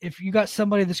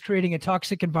somebody that's creating a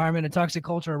toxic environment, a toxic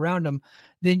culture around them,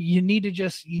 then you need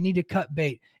to cut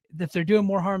bait. If they're doing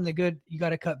more harm than good, you got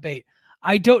to cut bait.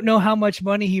 I don't know how much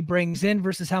money he brings in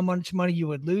versus how much money you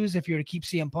would lose if you were to keep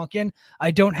CM Punk in.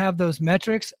 I don't have those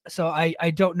metrics, so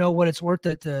I don't know what it's worth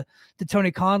to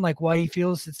Tony Khan, like why he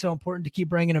feels it's so important to keep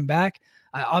bringing him back.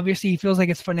 Obviously, he feels like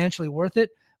it's financially worth it,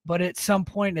 but at some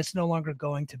point, it's no longer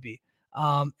going to be.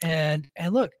 And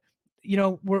look,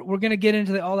 we're going to get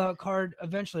into the All Out card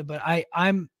eventually, but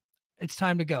it's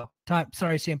time to go.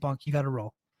 Sorry, CM Punk, you got to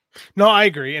roll. No, I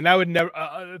agree. And I would never,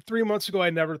 3 months ago, I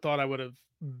never thought I would have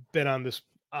been on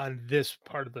this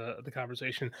part of the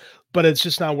conversation, but it's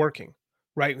just not working,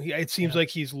 right? It seems like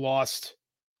he's lost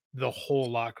the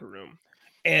whole locker room,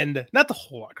 and not the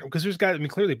whole locker room, because there's guys, I mean,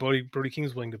 clearly Brody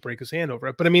King's willing to break his hand over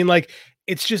it, but I mean, like,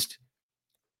 it's just,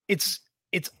 it's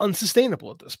unsustainable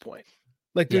at this point.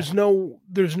 Like, there's no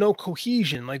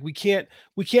cohesion. Like, we can't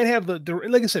have the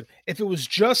like I said, if it was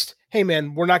just, hey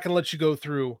man, we're not going to let you go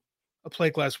through a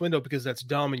plate glass window because that's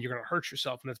dumb and you're going to hurt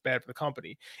yourself and that's bad for the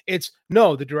company. It's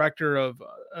no, the director of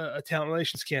talent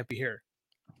relations can't be here.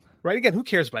 Right. Again, who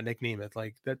cares about Nick Nemeth?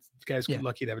 Like, that guy's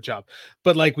lucky to have a job.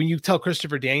 But like, when you tell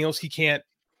Christopher Daniels he can't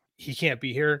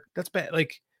be here, that's bad.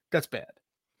 Like, that's bad.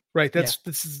 Right. This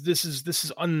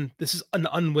is an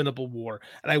unwinnable war.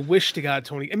 And I wish to God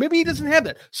Tony, and maybe he doesn't have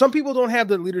that. Some people don't have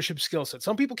the leadership skill set.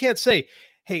 Some people can't say,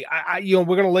 hey, we're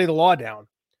going to lay the law down,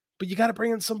 but you got to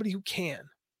bring in somebody who can.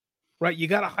 Right, you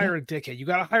got to hire a dickhead. You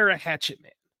got to hire a hatchet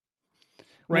man.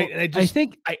 Right, well, and I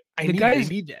think I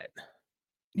need that.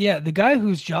 Yeah, the guy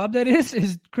whose job that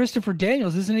is Christopher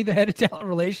Daniels, isn't he? The head of talent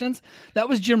relations. That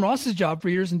was Jim Ross's job for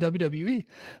years in WWE.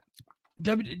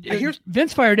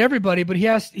 Vince fired everybody, but he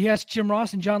asked Jim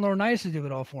Ross and John Laurinaitis to do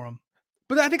it all for him.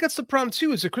 But I think that's the problem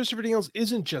too. Is that Christopher Daniels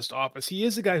isn't just office. He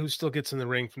is a guy who still gets in the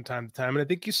ring from time to time, and I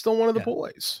think he's still one of the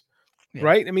boys. Yeah.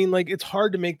 Right. I mean, like, it's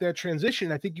hard to make that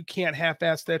transition. I think you can't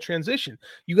half-ass that transition.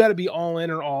 You got to be all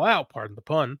in or all out, pardon the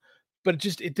pun. but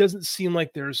it doesn't seem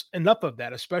like there's enough of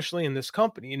that, especially in this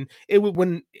company. And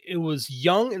when it was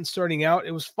young and starting out,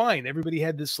 it was fine. Everybody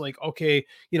had this like, okay,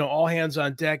 all hands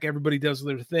on deck. Everybody does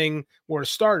their thing. We're a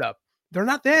startup. They're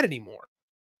not that anymore,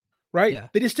 right? Yeah.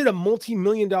 They just did a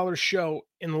multi-million-dollar show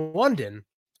in London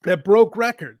that broke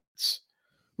records.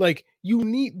 Like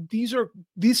this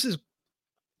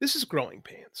is growing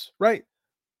pains, right?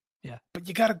 Yeah. But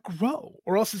you got to grow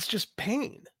or else it's just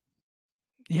pain.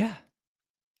 Yeah.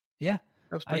 Yeah.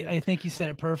 I think you said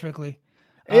it perfectly.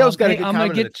 AO's got a good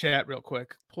comment in the chat real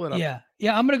quick. Pull it up. Yeah.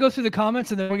 Yeah. I'm going to go through the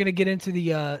comments and then we're going to get into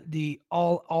the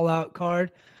all out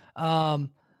card.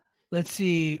 Let's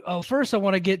see. Oh, first I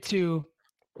want to get to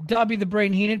Dobby the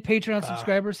Brain Heenan, Patreon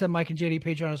subscriber, said Mike and JD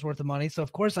Patreon is worth the money. So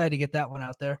of course I had to get that one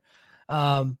out there.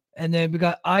 And then we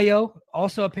got Io,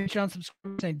 also a Patreon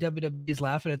subscriber, saying WWE's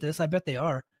laughing at this. I bet they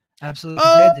are. Absolutely.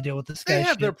 They had to deal with this guy. They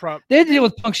have their problem. They had to deal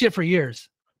with Punk shit for years.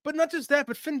 But not just that,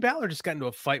 but Finn Balor just got into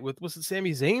a fight with, was it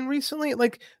Sami Zayn recently?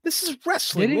 Like, this is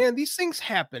wrestling, man. These things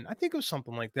happen. I think it was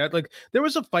something like that. Like, there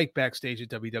was a fight backstage at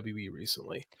WWE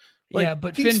recently. Like, yeah,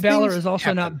 but Finn Balor is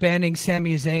also not banning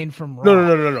Sami Zayn from Raw.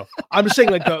 No. I'm just saying,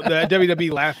 like, the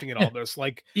WWE laughing at all this.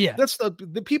 Like, yeah, that's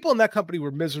the people in that company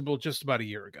were miserable just about a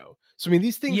year ago. So, I mean,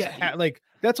 these things, like,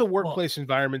 that's a workplace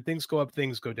environment. Things go up,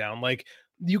 things go down. Like,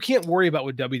 you can't worry about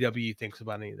what WWE thinks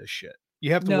about any of this shit.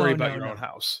 You have to worry about your own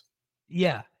house.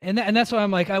 Yeah, and that's why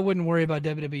I'm like, I wouldn't worry about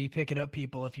WWE picking up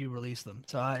people if you release them.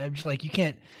 So I'm just like, you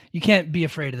can't be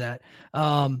afraid of that.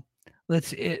 Let's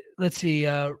see.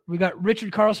 We got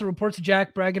Richard Carlson reports to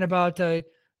Jack bragging about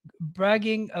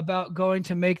going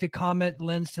to make the comment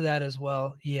lends to that as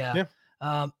well. Yeah.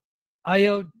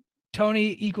 Io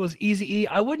Tony equals Easy E.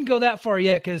 I wouldn't go that far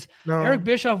yet because Eric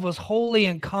Bischoff was wholly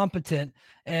incompetent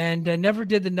and never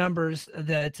did the numbers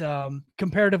that,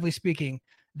 comparatively speaking,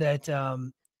 that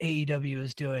AEW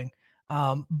is doing.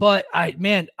 But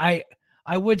I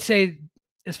would say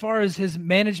as far as his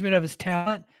management of his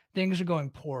talent, things are going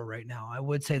poor right now. I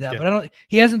would say that, but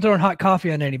he hasn't thrown hot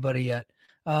coffee on anybody yet.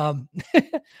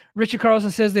 Richard Carlson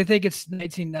says they think it's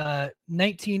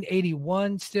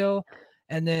 1981 still.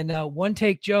 And then One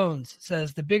Take Jones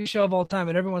says the biggest show of all time,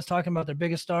 and everyone's talking about their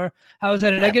biggest star. How is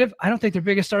that a negative? I don't think their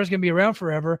biggest star is going to be around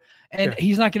forever, and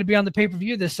he's not going to be on the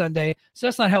pay-per-view this Sunday, so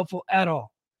that's not helpful at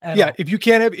all. If you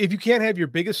can't have your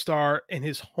biggest star in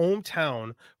his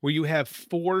hometown where you have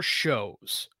 4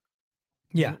 shows,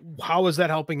 how is that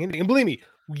helping anything? And believe me,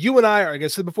 you and I, like I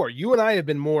said before, you and I have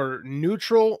been more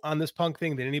neutral on this Punk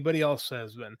thing than anybody else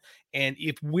has been. And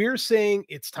if we're saying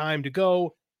it's time to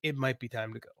go, it might be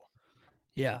time to go.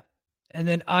 Yeah. And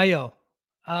then Io,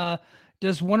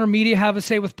 does Warner Media have a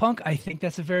say with Punk? I think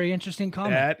that's a very interesting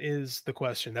comment. That is the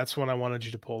question. That's what I wanted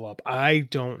you to pull up. I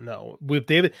don't know. With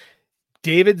David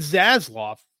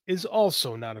Zaslav is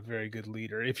also not a very good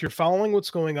leader. If you're following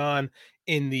what's going on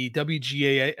in the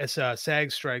WGA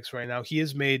SAG strikes right now, he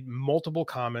has made multiple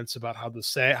comments about how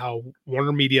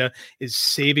Warner Media is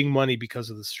saving money because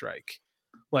of the strike.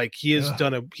 Like he has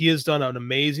done an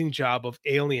amazing job of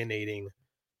alienating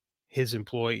his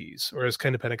employees or his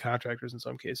independent contractors in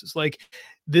some cases. Like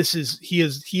he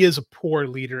is a poor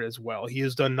leader as well. He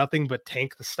has done nothing but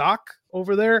tank the stock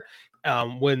over there.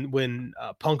 When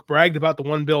Punk bragged about the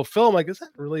one bill film, like, is that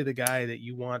really the guy that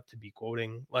you want to be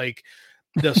quoting? Like,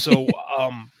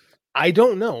 I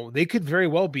don't know. They could very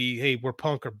well be, hey, we're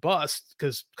Punk or bust,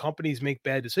 because companies make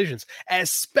bad decisions,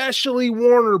 especially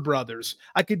Warner Brothers.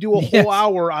 I could do a whole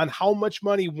hour on how much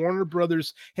money Warner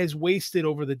Brothers has wasted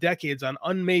over the decades on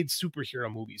unmade superhero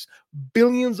movies,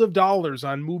 billions of dollars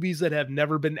on movies that have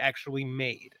never been actually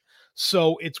made.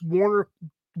 So it's Warner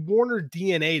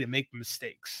DNA to make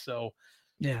mistakes. So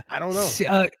I don't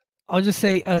know. I'll just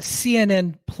say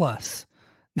CNN Plus.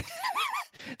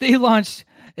 They launched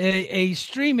a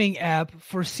streaming app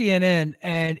for CNN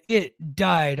and it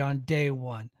died on day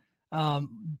one.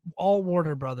 All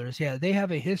Warner Brothers. Yeah, they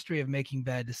have a history of making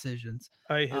bad decisions.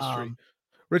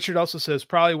 Richard also says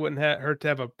probably wouldn't hurt to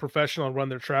have a professional run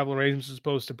their travel arrangements as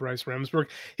opposed to Bryce Remsburg.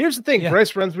 Here's the thing.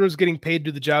 Bryce Remsburg is getting paid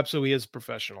to do the job, so he is a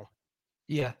professional.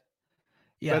 Yeah.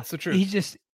 That's the truth.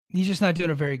 He's just not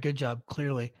doing a very good job,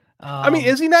 clearly. I mean,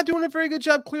 is he not doing a very good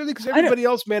job? Clearly, because everybody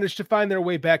else managed to find their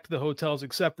way back to the hotels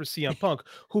except for CM Punk,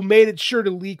 who made it sure to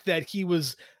leak that he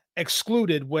was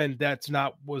excluded when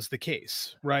was the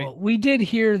case, right? Well, we did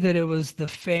hear that it was the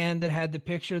fan that had the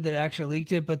picture that actually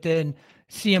leaked it, but then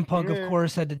CM Punk, of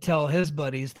course, had to tell his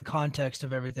buddies the context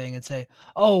of everything and say,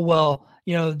 "Oh, well,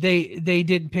 they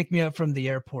didn't pick me up from the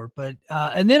airport." But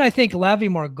and then I think Lavi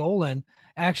Margolin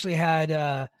actually had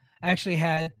actually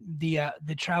had the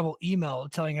travel email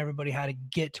telling everybody how to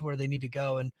get to where they need to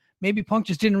go. And maybe Punk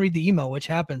just didn't read the email, which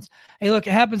happens. Hey, look,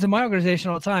 it happens in my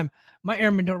organization all the time. My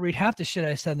airmen don't read half the shit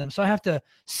I send them. So I have to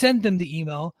send them the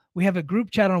email. We have a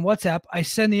group chat on WhatsApp. I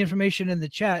send the information in the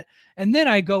chat, and then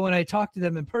I go and I talk to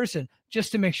them in person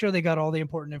just to make sure they got all the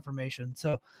important information.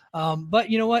 So,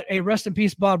 but you know what? A rest in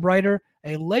peace, Bob Ryder,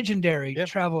 a legendary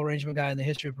travel arrangement guy in the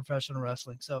history of professional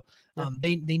wrestling. So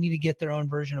they need to get their own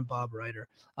version of Bob Ryder.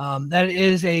 That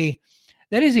is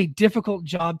a difficult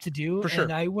job to do. For sure.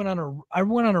 And I went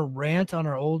on a rant on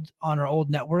our old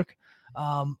network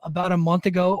about a month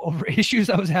ago over issues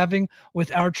I was having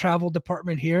with our travel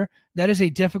department here. That is a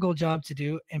difficult job to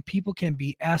do, and people can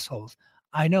be assholes.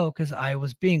 I know, because I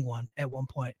was being one at one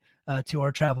point to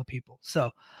our travel people. So,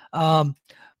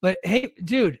 but hey,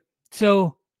 dude,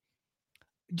 so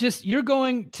just you're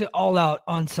going to All Out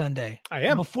on Sunday. I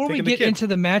am. Before we get into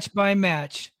the match by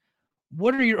match,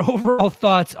 what are your overall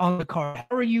thoughts on the card?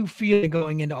 How are you feeling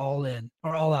going into All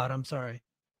Out? I'm sorry.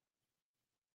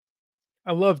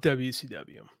 I love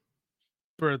WCW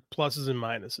for pluses and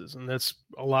minuses, and that's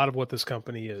a lot of what this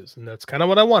company is, and that's kind of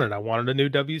what I wanted. I wanted a new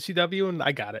WCW, and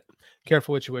I got it.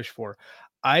 Careful what you wish for.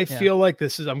 I feel like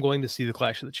I'm going to see the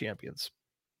Clash of the Champions.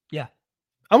 Yeah.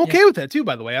 I'm okay with that too,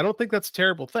 by the way. I don't think that's a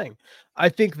terrible thing. I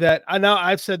think that now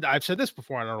I've said this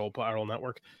before on our old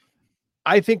network.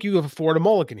 I think you afford a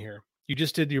mulligan here. You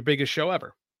just did your biggest show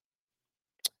ever.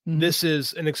 Mm-hmm. This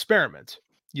is an experiment.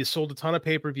 You sold a ton of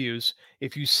pay-per-views.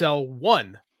 If you sell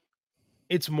one,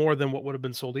 it's more than what would have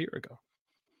been sold a year ago.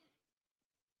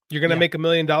 You're going to make $1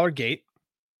 million gate,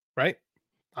 right?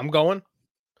 I'm going.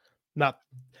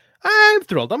 I'm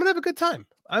thrilled. I'm going to have a good time.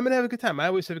 I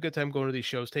always have a good time going to these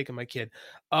shows, taking my kid.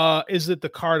 Is it the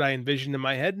card I envisioned in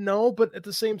my head? No, but at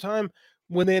the same time,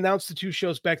 when they announced the two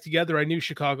shows back together, I knew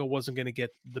Chicago wasn't going to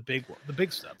get the big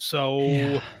stuff.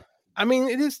 So, I mean,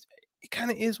 it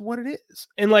kind of is what it is.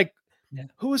 And like,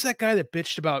 who was that guy that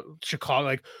bitched about Chicago?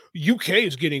 Like, UK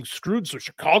is getting screwed, so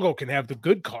Chicago can have the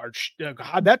good card.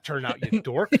 How'd that turn out, you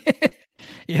dork?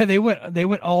 Yeah, they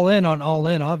went all in,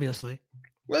 obviously.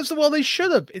 Well, they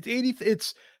should have.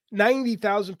 It's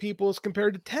 90,000 people as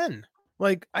compared to 10.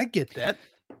 Like, I get that.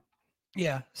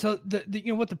 Yeah. So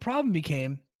the what the problem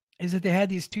became is that they had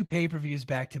these two pay-per-views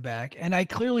back to back, and I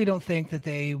clearly don't think that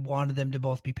they wanted them to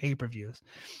both be pay-per-views.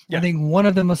 Yeah. I think one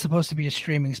of them was supposed to be a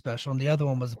streaming special, and the other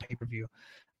one was a pay-per-view.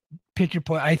 Pick your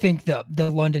point. I think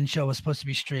the London show was supposed to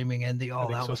be streaming, and the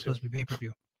All Out was supposed to be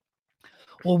pay-per-view.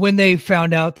 Well, when they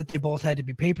found out that they both had to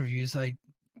be pay-per-views,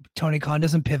 Tony Khan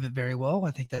doesn't pivot very well.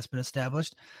 I think that's been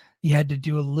established. He had to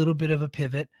do a little bit of a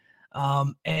pivot,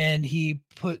 and he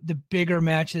put the bigger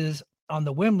matches on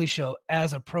the Wembley show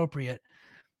as appropriate.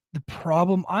 The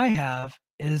problem I have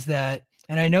is that,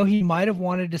 and I know he might have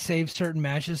wanted to save certain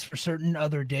matches for certain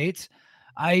other dates.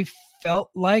 I felt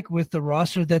like with the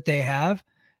roster that they have,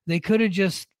 they could have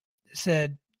just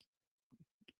said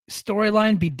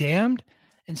storyline be damned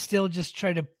and still just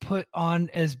try to put on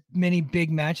as many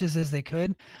big matches as they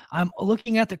could. I'm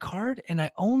looking at the card and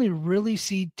I only really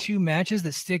see two matches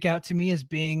that stick out to me as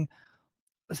being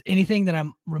anything that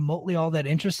I'm remotely all that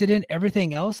interested in.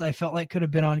 Everything else I felt like could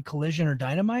have been on Collision or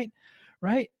Dynamite,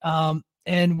 right?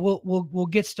 And we'll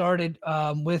get started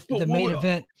with the main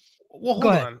event. Well, hold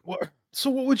on. So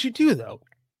what would you do though?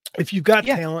 If you got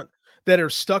talent that are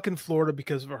stuck in Florida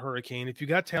because of a hurricane, if you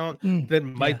got talent that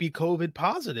might be COVID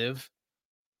positive,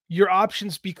 your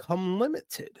options become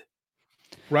limited,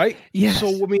 right? Yeah. So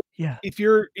I mean, if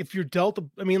you're dealt,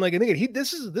 I mean, like I think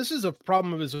this is a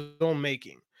problem of his own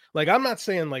making. Like, I'm not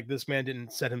saying like this man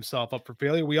didn't set himself up for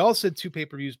failure. We all said 2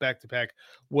 pay-per-views back to back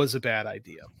was a bad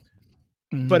idea.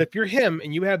 Mm-hmm. But if you're him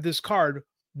and you have this card,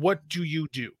 what do you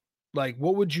do? Like,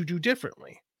 what would you do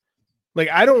differently? Like,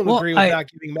 I don't agree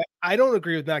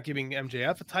with not giving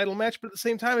MJF a title match, but at the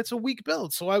same time, it's a weak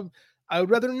build. So I would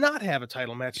rather not have a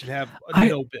title match and have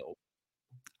no build.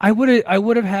 I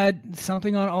would have had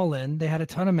something on All In. They had a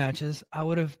ton of matches. I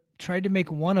would have tried to make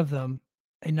one of them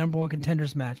a number one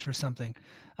contenders match for something.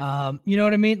 You know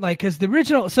what I mean? Like, because the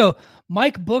original, so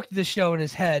Mike booked the show in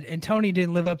his head and Tony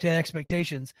didn't live up to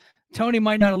expectations. Tony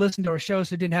might not have listened to our show,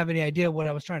 so didn't have any idea what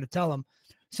I was trying to tell him.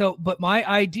 So, but my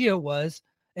idea was,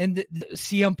 and the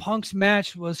CM Punk's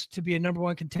match was to be a number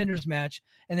one contenders match,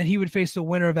 and then he would face the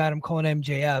winner of Adam Cole and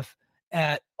MJF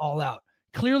at All Out.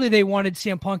 Clearly, they wanted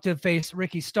CM Punk to face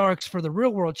Ricky Starks for the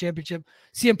Real World Championship.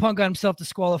 CM Punk got himself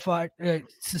disqualified,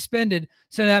 suspended,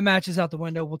 so that match is out the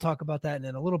window. We'll talk about that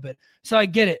in a little bit. So I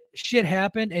get it. Shit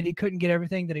happened, and he couldn't get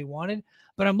everything that he wanted.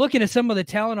 But I'm looking at some of the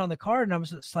talent on the card, and I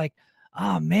was just like,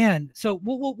 oh man. So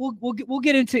we'll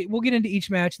get into each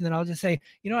match, and then I'll just say,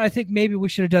 I think maybe we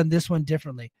should have done this one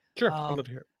differently. Sure. I'd love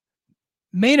to hear it.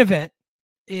 Main event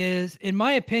is, in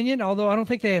my opinion, although I don't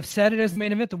think they have said it as the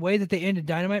main event, the way that they ended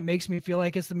Dynamite makes me feel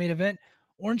like it's the main event.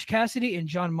 Orange Cassidy and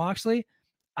Jon Moxley.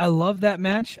 I love that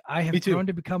match. I have grown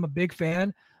to become a big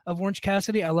fan of Orange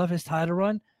Cassidy. I love his title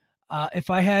run. If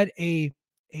I had a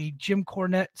Jim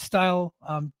Cornette style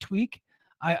tweak,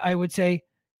 I would say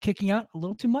kicking out a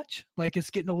little too much. Like it's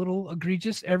getting a little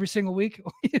egregious every single week,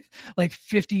 like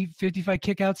 50, 55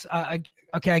 kickouts.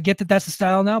 I get that that's the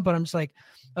style now, but I'm just like,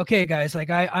 okay, guys, like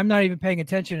I'm not even paying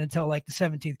attention until like the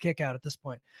 17th kick out at this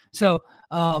point. So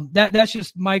that's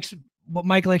just what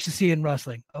Mike likes to see in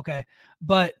wrestling. Okay.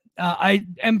 But I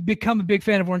am become a big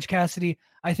fan of Orange Cassidy.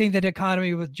 I think that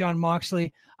economy with Jon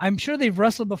Moxley, I'm sure they've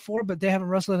wrestled before, but they haven't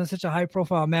wrestled in such a high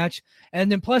profile match.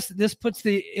 And then plus this puts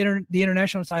the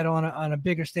international title on a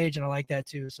bigger stage. And I like that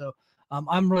too. So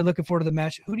I'm really looking forward to the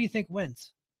match. Who do you think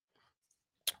wins?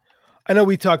 I know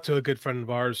we talked to a good friend of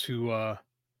ours who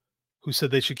said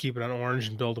they should keep it on Orange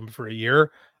and build him for a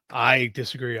year. I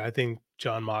disagree. I think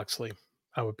Jon Moxley.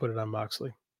 I would put it on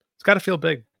Moxley. It's got to feel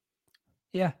big.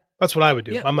 Yeah. That's what I would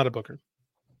do. Yeah. I'm not a booker.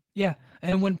 Yeah.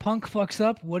 And when Punk fucks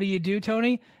up, what do,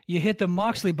 Tony? You hit the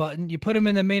Moxley button, you put him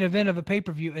in the main event of a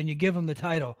pay-per-view, and you give him the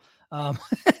title.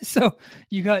 So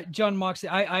you got Jon Moxley.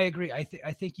 I agree. I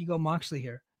think you go Moxley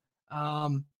here.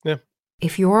 Yeah.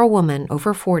 If you're a woman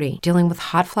over 40 dealing with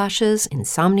hot flashes,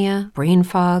 insomnia, brain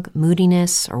fog,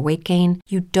 moodiness, or weight gain,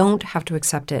 you don't have to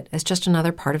accept it as just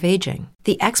another part of aging.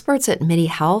 The experts at MIDI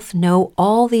Health know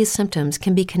all these symptoms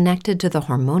can be connected to the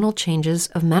hormonal changes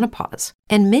of menopause.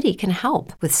 And MIDI can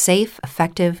help with safe,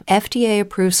 effective,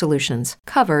 FDA-approved solutions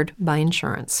covered by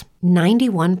insurance.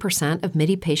 91% of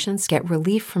MIDI patients get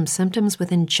relief from symptoms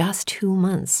within just 2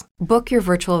 months. Book your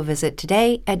virtual visit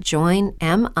today at joinmidi.com.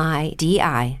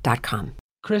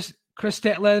 Chris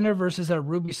Statlander versus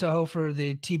Ruby Soho for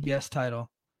the TBS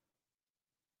title.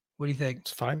 What do you think?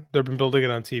 It's fine. They've been building it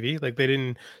on TV. Like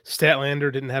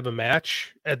Statlander didn't have a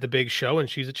match at the big show, and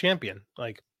she's a champion.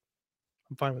 Like,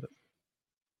 I'm fine with it.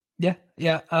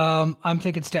 Yeah. I'm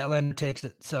thinking Statlander takes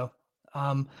it. So,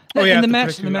 I'm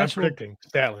predicting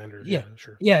Statlander. Yeah,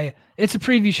 sure. Yeah. It's a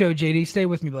preview show, JD. Stay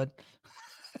with me, bud.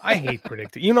 I hate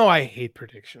predicting. I hate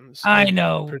predictions. I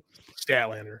know.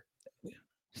 Statlander.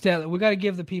 We got to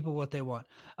give the people what they want.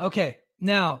 Okay.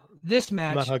 Now, this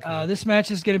match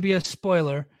is going to be a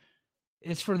spoiler.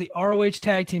 It's for the ROH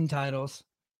tag team titles.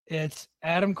 It's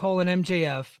Adam Cole and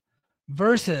MJF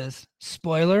versus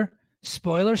spoiler,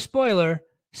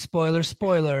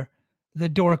 the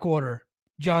Dork Order,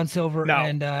 John Silver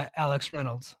and Alex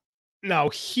Reynolds. Now,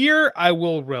 here I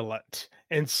will relent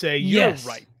and say you're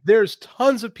right. There's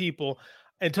tons of people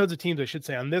and tons of teams, I should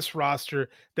say, on this roster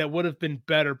that would have been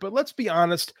better. But let's be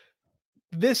honest,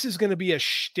 this is going to be a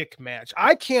shtick match.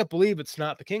 I can't believe it's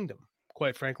not the Kingdom,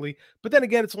 quite frankly. But then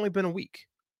again, it's only been a week.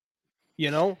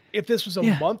 If this was a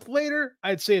month later,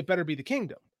 I'd say it better be the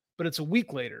Kingdom. But it's a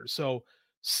week later, so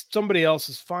somebody else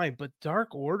is fine. But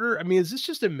Dark Order, I mean, is this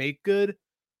just a make good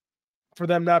for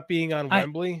them not being on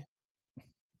Wembley?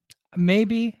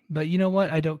 Maybe, but you know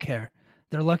what? I don't care.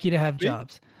 They're lucky to have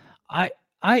jobs. I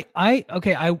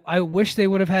wish they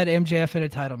would have had MJF in a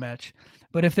title match.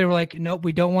 But if they were like, nope,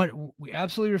 we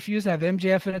absolutely refuse to have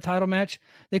MJF in a title match,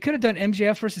 they could have done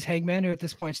MJF versus Hangman, who at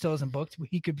this point still isn't booked.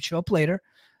 He could show up later.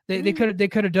 They could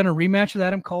have done a rematch with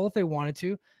Adam Cole if they wanted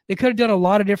to. They could have done a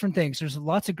lot of different things. There's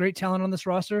lots of great talent on this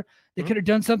roster. They could have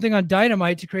done something on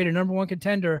Dynamite to create a number one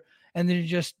contender, and then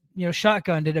just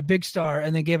shotgunned it, a big star,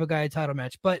 and then gave a guy a title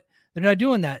match. But they're not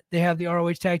doing that. They have the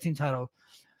ROH tag team title.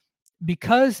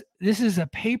 Because this is a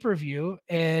pay-per-view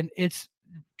and it's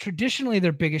traditionally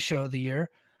their biggest show of the year.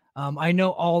 I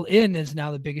know All In is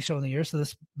now the biggest show of the year, so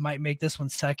this might make this one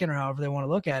second or however they want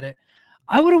to look at it.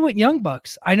 I would have went Young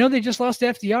Bucks. I know they just lost to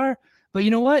FDR, but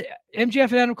you know what? MJF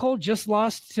and Adam Cole just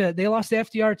lost to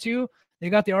FDR too.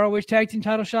 They got the ROH tag team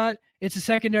title shot. It's a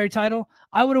secondary title.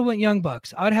 I would have went Young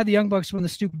Bucks. I would have had the Young Bucks win the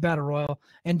stupid battle royal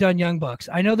and done Young Bucks.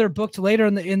 I know they're booked later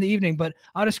in the evening, but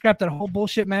I'd have scrapped that whole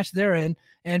bullshit match they're in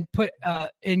and put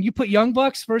Young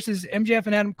Bucks versus MJF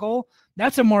and Adam Cole.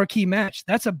 That's a marquee match.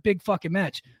 That's a big fucking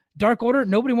match. Dark Order,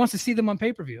 nobody wants to see them on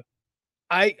pay-per-view.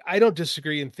 I don't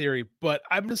disagree in theory, but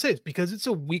I'm going to say it's because it's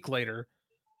a week later.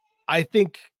 I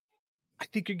think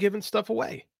you're giving stuff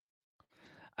away.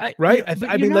 Right?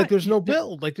 I mean, like, there's no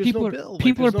build. Like, there's no build.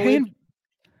 People are paying.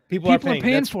 People are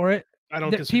paying for it. I don't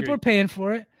disagree. People are paying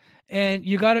for it, and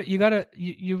you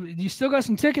still got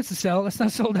some tickets to sell. It's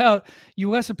not sold out.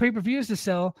 You got some pay-per-views to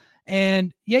sell,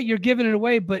 and yet you're giving it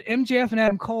away. But MJF and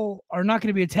Adam Cole are not going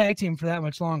to be a tag team for that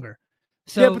much longer.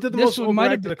 So but they're the most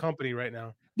overactive the company right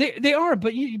now. They are,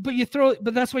 but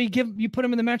that's why you put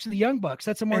them in the match of the Young Bucks.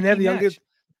 That's a marquee match.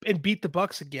 and beat the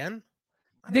Bucks again.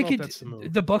 I don't They know if could. that's the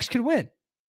move. The Bucks could win.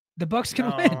 The Bucks can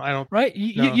No, win. I don't. Right?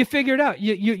 No. You figure it out.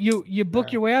 You book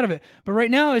Yeah. your way out of it. But right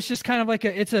now it's just kind of like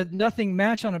it's a nothing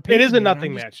match on a It pay-per-view. is a and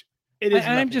nothing match. It is a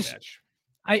and I'm nothing just- match.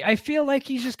 I feel like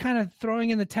he's just kind of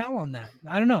throwing in the towel on that.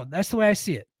 I don't know. That's the way I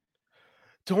see it.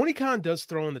 Tony Khan does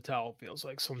throw in the towel, feels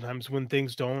like sometimes when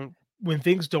things don't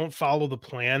follow the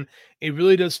plan. It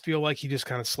really does feel like he just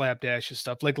kind of slapdashes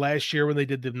stuff. Like last year when they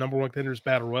did the number one contenders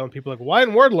battle royal, and people are like, why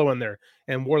isn't Wardlow in there?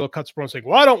 And Wardlow cuts promo saying,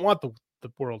 well, I don't want the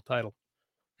world title.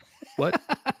 What?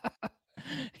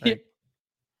 Like,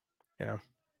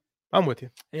 I'm with you.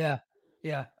 Yeah.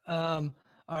 All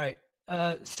right.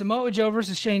 Samoa Joe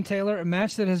versus Shane Taylor, a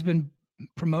match that has been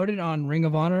promoted on Ring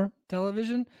of Honor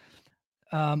television.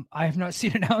 I have not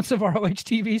seen an ounce of ROH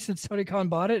TV since Tony Khan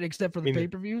bought it, except for the Me neither.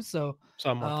 pay-per-view. So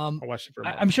I watched it for a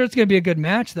month. I'm sure it's going to be a good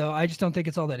match, though. I just don't think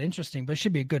it's all that interesting, but it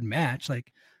should be a good match.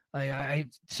 Like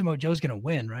Samoa Joe's going to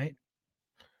win, right?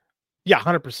 Yeah,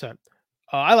 100%.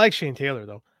 I like Shane Taylor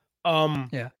though.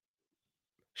 Yeah.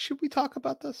 Should we talk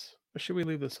about this or should we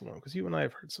leave this alone? Because you and I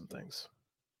have heard some things.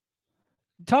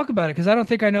 Talk about it, because I don't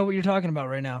think I know what you're talking about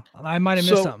right now. I might have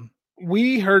missed something.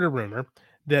 We heard a rumor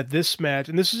that this match,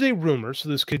 and this is a rumor, so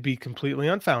this could be completely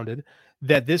unfounded,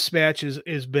 that this match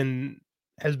has been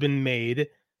made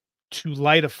to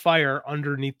light a fire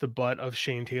underneath the butt of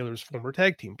Shane Taylor's former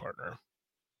tag team partner.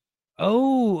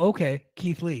 Oh, okay.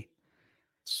 Keith Lee.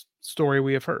 Story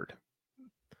we have heard.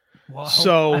 Well,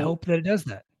 So I hope that it does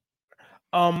that.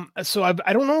 So I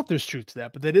don't know if there's truth to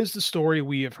that, but that is the story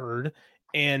we have heard,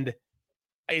 and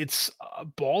it's a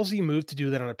ballsy move to do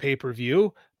that on a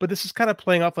pay-per-view, but this is kind of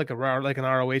playing off like an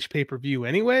ROH pay-per-view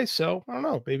anyway, so I don't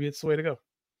know, maybe it's the way to go.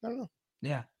 I don't know.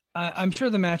 Yeah, I'm sure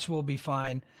the match will be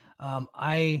fine.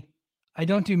 I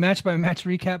don't do match by match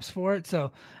recaps for it,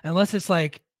 so unless it's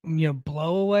like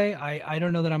blow away, I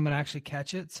don't know that I'm gonna actually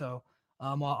catch it. So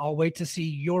I'll wait to see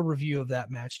your review of that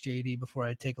match, JD, before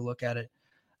I take a look at it.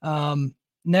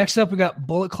 Next up, we got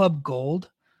Bullet Club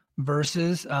Gold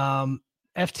versus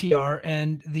FTR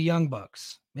and the Young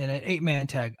Bucks in an 8-man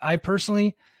tag. I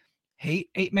personally hate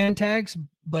 8-man tags,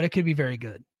 but it could be very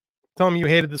good. Tell me you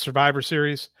hated the Survivor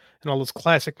Series and all those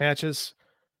classic matches.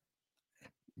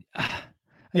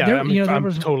 Yeah, there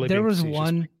was facetious.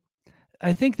 one.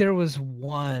 I think there was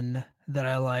one that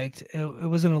I liked. It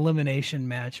was an elimination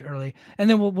match early, and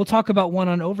then we'll talk about one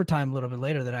on Overtime a little bit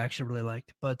later that I actually really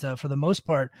liked. But for the most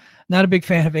part, not a big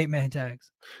fan of 8-man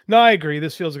tags. No, I agree.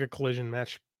 This feels like a collision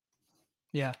match.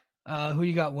 Yeah. Who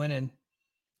you got winning?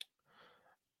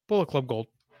 Bullet Club Gold.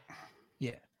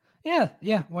 Yeah.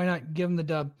 Why not give him the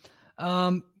dub?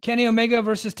 Kenny Omega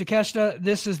versus Takeshita.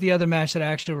 This is the other match that I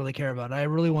actually really care about. I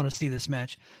really want to see this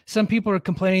match. Some people are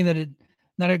complaining that it's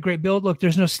not a great build. Look,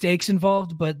 there's no stakes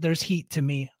involved, but there's heat to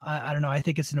me. I don't know. I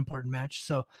think it's an important match.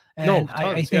 So, and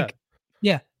I think,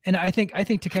 and I think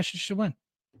Takeshita should win.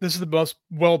 This is the most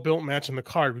well-built match in the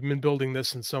card. We've been building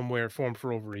this in some way or form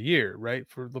for over a year, right?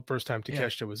 For the first time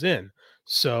Takeshita was in.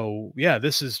 So yeah, I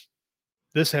think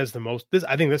this has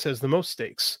the most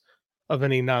stakes of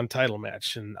any non-title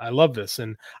match. And I love this.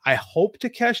 And I hope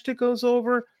Takeshita goes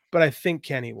over, but I think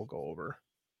Kenny will go over.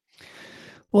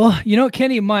 Well,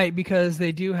 Kenny might, because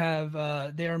they do have,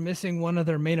 they are missing one of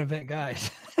their main event guys.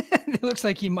 It looks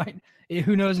like he might.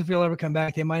 Who knows if he'll ever come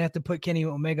back? They might have to put Kenny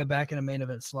Omega back in a main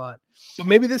event slot. But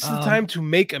maybe this is the time to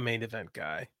make a main event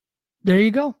guy. There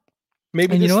you go.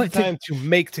 Maybe this is the time to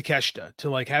make Takeshita, to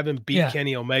like have him beat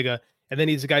Kenny Omega, and then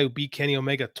he's the guy who beat Kenny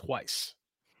Omega twice.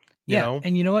 You know?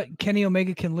 And you know what? Kenny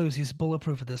Omega can lose. He's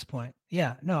bulletproof at this point.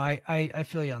 Yeah, no, I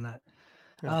feel you on that.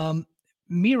 Yeah.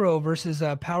 Miro versus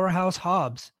Powerhouse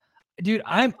Hobbs. Dude,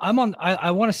 I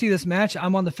want to see this match.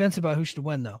 I'm on the fence about who should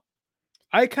win, though.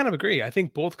 I kind of agree. I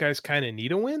think both guys kind of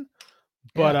need a win,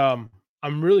 but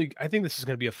I think this is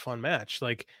going to be a fun match.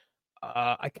 Like,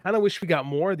 I kind of wish we got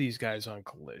more of these guys on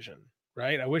Collision,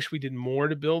 right? I wish we did more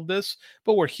to build this,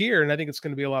 but we're here, and I think it's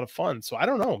going to be a lot of fun. So I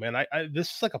don't know, man.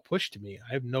 This is like a push to me.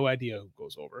 I have no idea who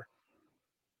goes over.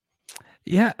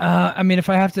 Yeah, I mean, if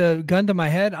I have to gun to my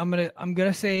head, I'm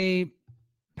gonna say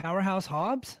Powerhouse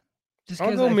Hobbs.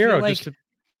 I'll go Miro, like, just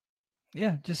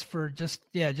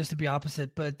to be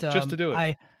opposite, but just to do it.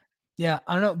 I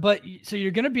don't know, but so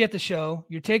you're gonna be at the show,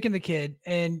 you're taking the kid,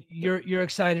 and you're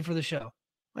excited for the show.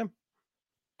 I'm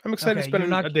excited to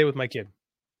spend a day with my kid.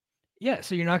 Yeah,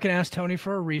 so you're not gonna ask Tony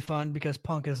for a refund because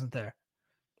Punk isn't there.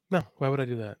 No, why would I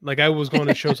do that? Like, I was going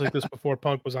to shows like this before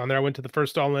Punk was on there. I went to the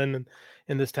first All In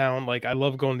this town. Like, I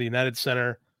love going to the United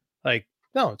Center. Like,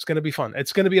 No, it's going to be fun.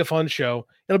 It's going to be a fun show.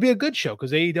 It'll be a good show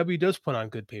because AEW does put on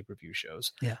good pay-per-view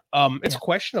shows. Yeah. It's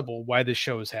questionable why this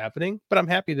show is happening, but I'm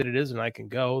happy that it is, and I can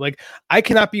go. Like, I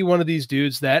cannot be one of these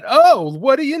dudes that, oh,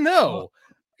 what do you know?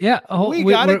 Yeah. We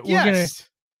got a guest.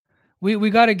 We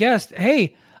got a guest.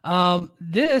 Hey,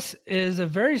 this is a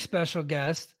very special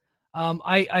guest.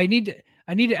 I need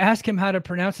to ask him how to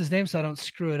pronounce his name so I don't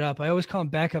screw it up. I always call him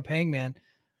Backup Hangman,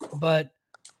 but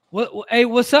hey,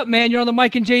 what's up, man? You're on the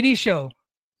Mike and JD show.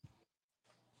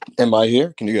 Am I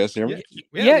here? Can you guys hear me?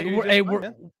 Yeah,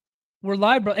 we're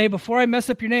live, bro. Hey, before I mess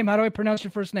up your name, how do I pronounce your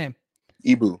first name?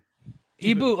 Ibu.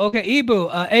 Ibu. Okay,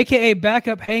 Ibu, aka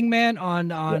Backup Hangman on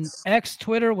Yes. X,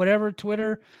 Twitter, whatever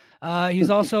Twitter. He's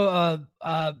also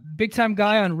a big time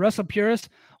guy on Wrestle Purist.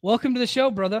 Welcome to the show,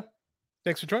 brother.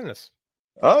 Thanks for joining us.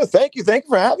 Oh, thank you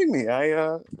for having me.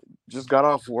 I just got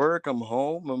off work. I'm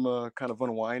home. I'm kind of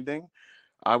unwinding.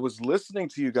 I was listening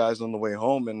to you guys on the way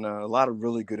home, and a lot of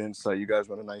really good insight. You guys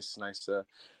run a nice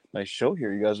show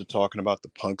here. You guys are talking about the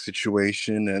Punk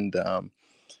situation, and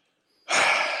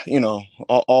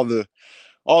all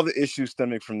the issues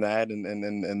stemming from that,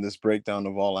 and this breakdown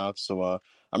of All Out. So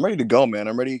I'm ready to go, man.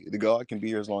 I'm ready to go. I can be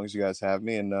here as long as you guys have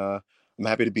me, and I'm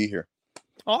happy to be here.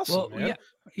 Awesome, well, man.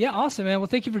 Yeah, awesome, man. Well,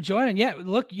 thank you for joining. Yeah,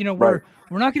 look, Right.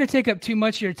 we're not going to take up too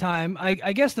much of your time.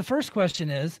 I guess the first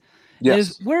question is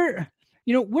where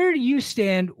do you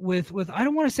stand with I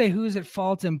don't want to say who's at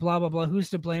fault and blah blah blah, who's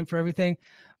to blame for everything,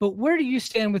 but where do you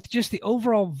stand with just the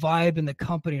overall vibe in the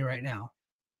company right now?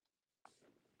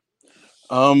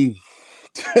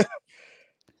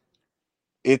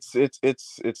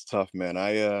 It's tough, man.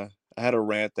 I had a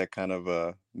rant that kind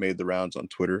of made the rounds on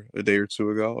Twitter a day or two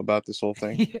ago about this whole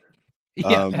thing.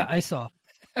 Yeah, I saw.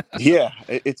 Yeah,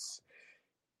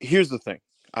 here's the thing.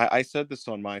 I said this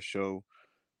on my show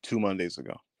 2 Mondays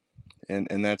ago,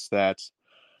 and that's that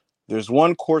there's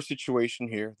one core situation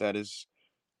here that is,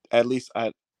 at least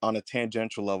on a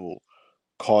tangential level,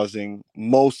 causing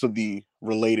most of the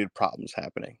related problems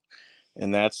happening,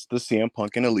 and that's the CM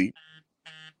Punk and Elite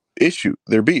issue,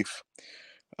 their beef.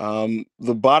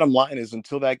 The bottom line is,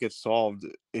 until that gets solved,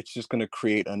 it's just going to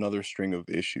create another string of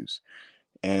issues.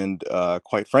 And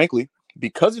quite frankly,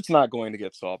 because it's not going to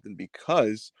get solved, and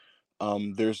because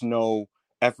there's no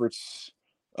efforts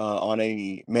on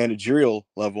a managerial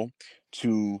level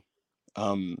to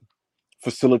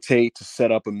facilitate, to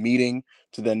set up a meeting,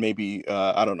 to then maybe,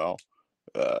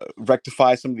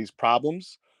 rectify some of these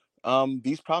problems are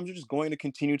just going to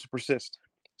continue to persist.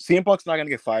 CM Punk's not going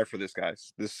to get fired for this,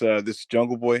 guys. This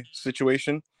Jungle Boy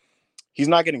situation, he's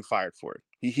not getting fired for it.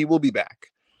 He will be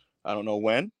back. I don't know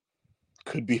when.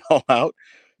 Could be All Out,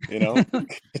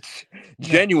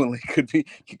 genuinely could be.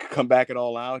 He could come back at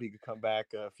All Out. He could come back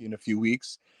in a few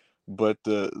weeks. But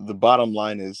the bottom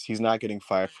line is, he's not getting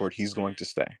fired for it. He's going to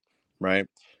stay, right?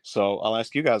 So I'll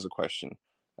ask you guys a question.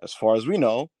 As far as we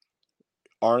know,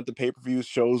 aren't the pay-per-view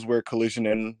shows where Collision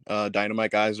and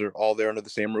Dynamite guys are all there under the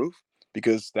same roof?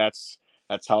 Because that's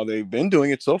how they've been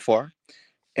doing it so far.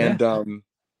 And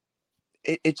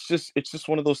it's just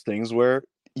one of those things where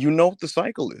what the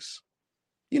cycle is.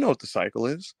 You know what the cycle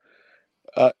is.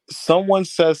 Someone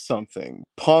says something.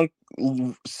 Punk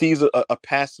sees a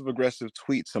passive-aggressive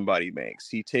tweet somebody makes.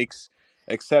 He takes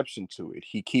exception to it.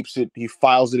 He keeps it. He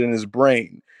files it in his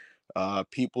brain.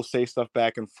 People say stuff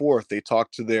back and forth. They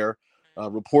talk to their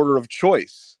reporter of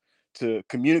choice to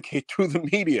communicate through the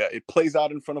media. It plays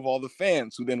out in front of all the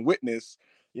fans, who then witness,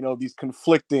 these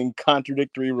conflicting,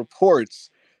 contradictory reports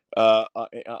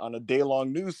on a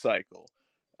day-long news cycle.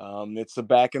 It's a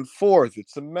back and forth.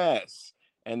 It's a mess.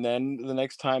 And then the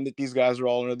next time that these guys are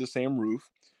all under the same roof,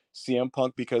 CM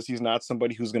Punk, because he's not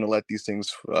somebody who's going to let these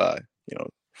things,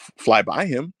 fly by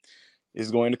him, is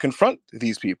going to confront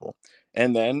these people.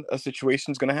 And then a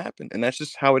situation is going to happen. And that's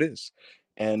just how it is.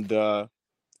 And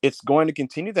it's going to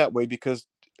continue that way, because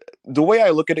the way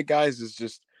I look at it, guys, is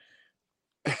just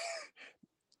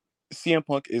CM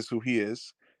Punk is who he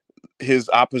is. His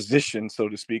opposition, so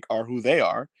to speak, are who they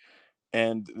are.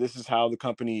 And this is how the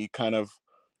company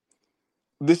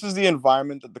this is the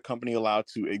environment that the company allowed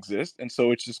to exist. And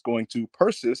so it's just going to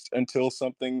persist until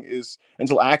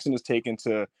action is taken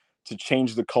to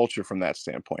change the culture from that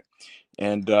standpoint.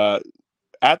 And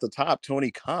at the top,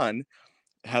 Tony Khan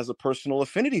has a personal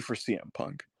affinity for CM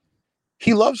Punk.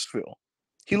 He loves Phil.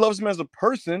 He loves him as a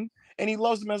person, and he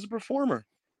loves him as a performer.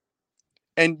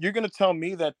 And you're going to tell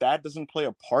me that doesn't play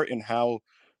a part in how,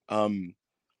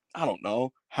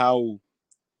 how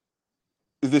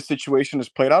this situation is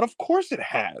played out? Of course it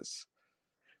has.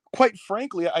 Quite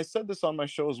frankly, I said this on my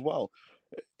show as well.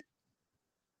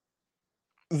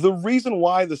 the reason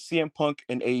why the CM Punk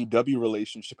and AEW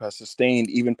relationship has sustained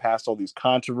even past all these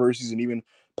controversies and even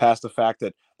past the fact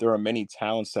that there are many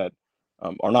talents that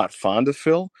are not fond of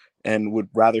Phil and would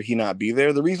rather he not be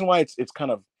there. The reason why it's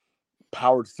kind of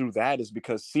powered through that is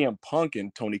because CM Punk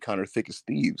and Tony Khan are thick as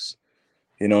thieves,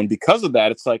 you know, and because of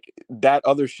that, it's like that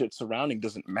other shit surrounding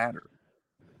doesn't matter.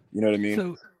 You know what I mean?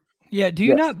 So, yeah, do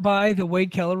you Yes. not buy the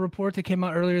Wade Keller report that came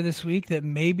out earlier this week that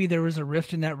maybe there was a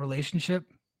rift in that relationship?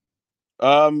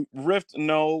 Rift,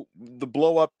 no. The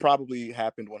blow up probably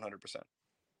happened 100%.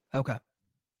 Okay.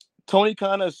 Tony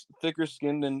Khan is thicker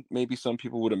skinned than maybe some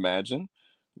people would imagine.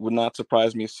 Would not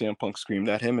surprise me if CM Punk screamed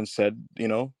at him and said, you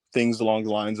know, things along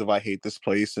the lines of "I hate this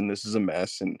place and this is a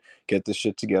mess and get this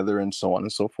shit together" and so on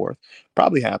and so forth.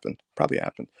 Probably happened.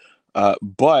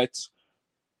 But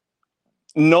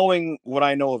knowing what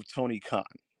I know of Tony Khan,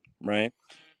 right?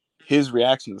 His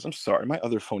reaction is, "I'm sorry, my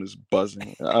other phone is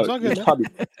buzzing. It's all good,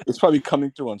 man. It's probably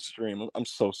coming through on stream. I'm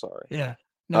so sorry." Yeah.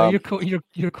 No, Um, you're cool.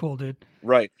 You're cool, dude.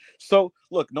 Right. So,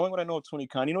 look, knowing what I know of Tony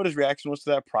Khan, you know what his reaction was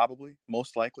to that? Probably,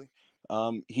 most likely.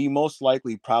 He most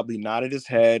likely probably nodded his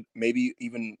head, maybe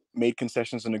even made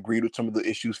concessions and agreed with some of the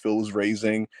issues Phil was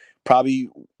raising. Probably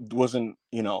wasn't,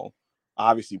 you know,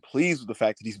 obviously pleased with the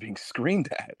fact that he's being screamed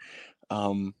at.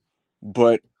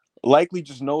 But likely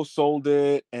just no sold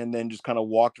it and then just kind of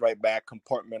walked right back,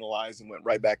 compartmentalized, and went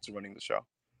right back to running the show.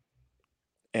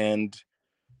 And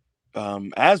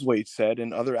as Wade said,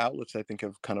 and other outlets I think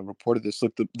have kind of reported this.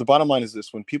 Look, the bottom line is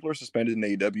this: when people are suspended in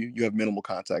AEW, you have minimal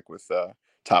contact with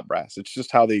top brass. It's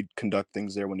just how they conduct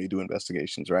things there when they do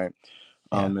investigations, right?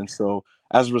 Yeah. And so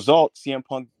as a result, CM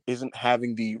Punk isn't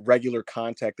having the regular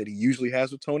contact that he usually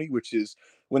has with Tony, which is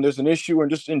when there's an issue and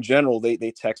just in general, they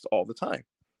text all the time,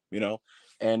 you know.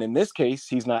 And in this case,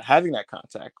 he's not having that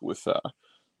contact with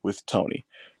Tony.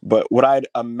 But what I'd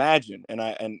imagine,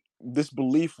 and this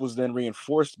belief was then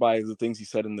reinforced by the things he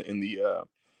said in the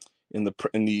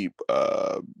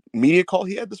media call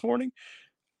he had this morning.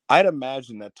 I'd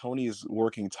imagine that Tony is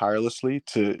working tirelessly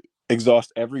to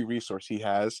exhaust every resource he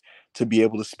has to be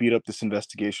able to speed up this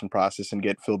investigation process and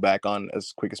get Phil back on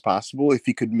as quick as possible if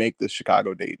he could make the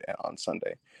Chicago date on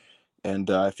Sunday. And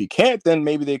if he can't, then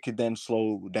maybe they could then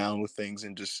slow down with things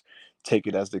and just take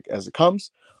it as it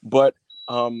comes. But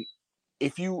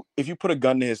if you put a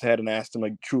gun to his head and asked him,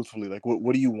 like, truthfully, like,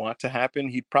 what do you want to happen?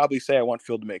 He'd probably say, "I want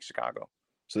Phil to make Chicago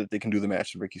so that they can do the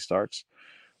match with Ricky Starks."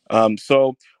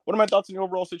 So what are my thoughts on the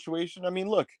overall situation? I mean,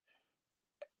 look,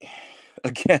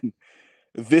 again,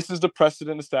 this is the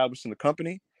precedent established in the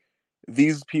company.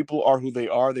 These people are who they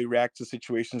are. They react to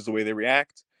situations the way they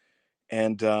react.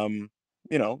 And,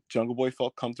 you know, Jungle Boy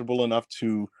felt comfortable enough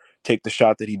to take the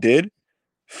shot that he did.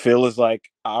 Phil is like,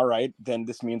 all right, then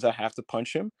this means I have to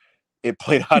punch him. It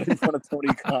played out in front of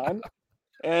Tony Khan.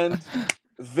 And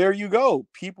there you go.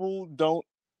 People don't,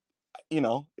 you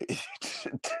know,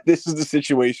 this is the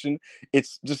situation.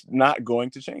 It's just not going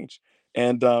to change.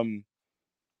 And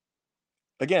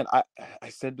again, I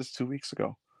said this 2 weeks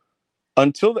ago.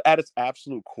 Until at its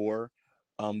absolute core,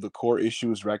 the core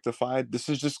issue is rectified, this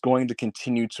is just going to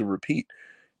continue to repeat.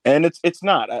 And it's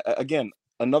not. Again,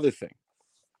 another thing.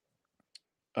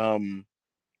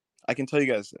 I can tell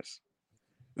you guys this.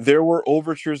 There were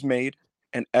overtures made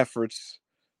and efforts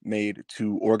made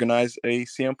to organize a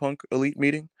CM Punk Elite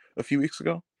meeting a few weeks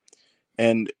ago.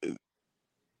 And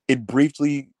it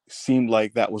briefly seemed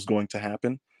like that was going to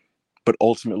happen, but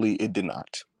ultimately it did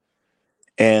not.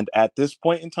 And at this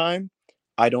point in time,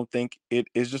 I don't think it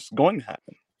is just going to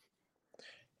happen.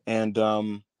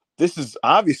 And this is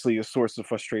obviously a source of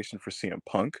frustration for CM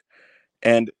Punk.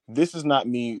 And this is not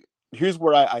me. Here's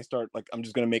where I start. Like, I'm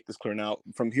just going to make this clear now.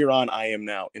 From here on, I am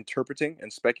now interpreting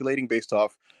and speculating based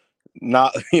off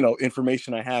not, you know,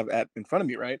 information I have in front of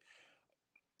me, right?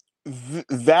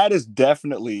 That is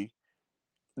definitely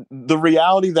the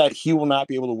reality that he will not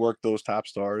be able to work those top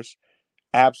stars.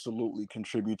 Absolutely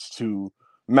contributes to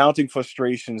mounting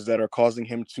frustrations that are causing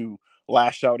him to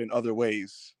lash out in other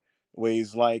ways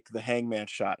like the Hangman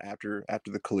shot after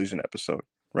the Collision episode,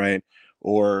 right?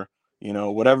 Or, you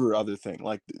know, whatever other thing,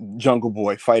 like Jungle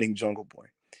Boy fighting Jungle Boy.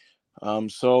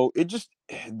 So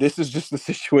this is just the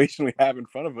situation we have in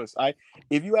front of us.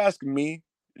 If you ask me,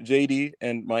 JD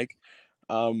and Mike,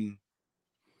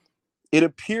 it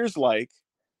appears like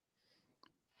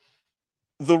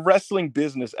the wrestling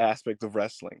business aspect of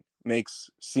wrestling makes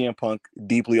CM Punk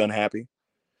deeply unhappy.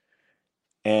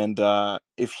 And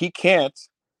if he can't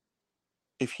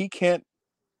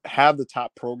have the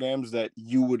top programs that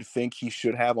you would think he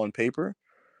should have on paper,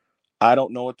 I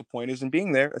don't know what the point is in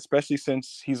being there, especially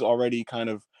since he's already kind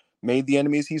of made the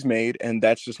enemies he's made, and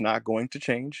that's just not going to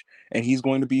change. And he's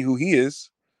going to be who he is.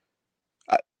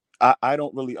 I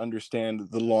don't really understand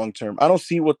the long term. I don't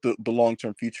see what the long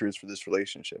term future is for this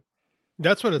relationship.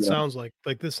 That's what it You know? sounds like.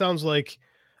 Like this sounds like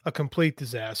a complete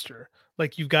disaster.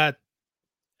 Like you've got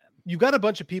a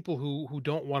bunch of people who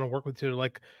don't want to work with you.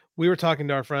 Like we were talking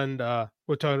to our friend, we are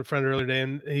talking to a friend earlier today,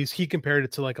 and he compared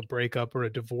it to like a breakup or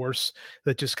a divorce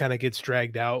that just kind of gets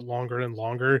dragged out longer and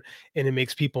longer, and it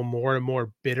makes people more and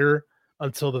more bitter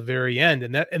until the very end.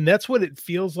 And that's what it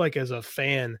feels like as a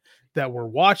fan that we're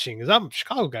watching. Because I'm a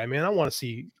Chicago guy, man. I want to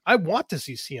see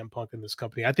CM Punk in this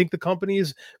company. I think the company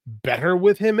is better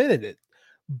with him in it.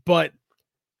 But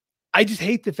I just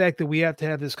hate the fact that we have to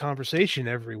have this conversation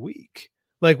every week.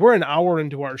 Like we're an hour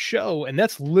into our show, and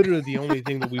that's literally the only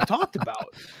thing that we've talked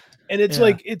about. And it's Yeah.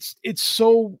 like it's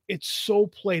so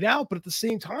played out, but at the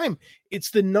same time,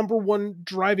 it's the number one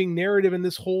driving narrative in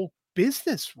this whole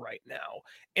business right now.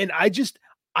 And I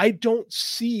don't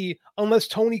see, unless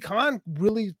Tony Khan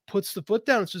really puts the foot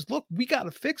down and says, "Look, we got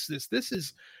to fix this. This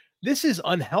is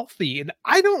unhealthy." And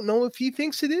I don't know if he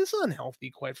thinks it is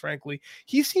unhealthy, quite frankly.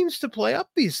 He seems to play up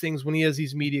these things when he has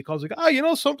these media calls like,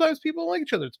 sometimes people don't like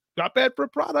each other. It's not bad for a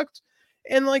product.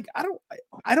 And like, I don't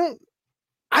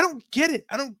get it.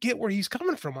 I don't get where he's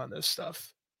coming from on this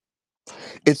stuff.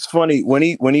 It's funny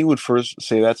when he would first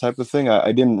say that type of thing,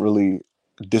 I didn't really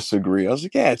disagree. I was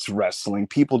like, yeah, it's wrestling.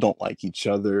 People don't like each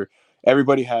other.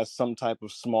 Everybody has some type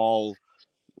of small,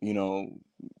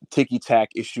 ticky-tack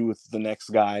issue with the next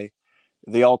guy.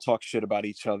 They all talk shit about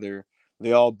each other.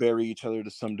 They all bury each other to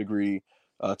some degree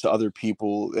to other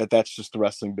people. That's just the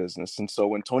wrestling business. And so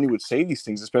when Tony would say these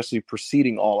things, especially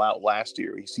preceding All Out last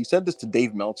year, he said this to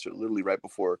Dave Meltzer literally right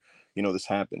before this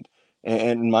happened.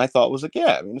 And my thought was like,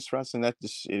 yeah, I mean, it's wrestling. It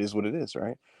is what it is,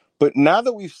 right? But now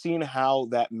that we've seen how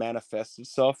that manifests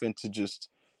itself into just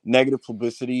negative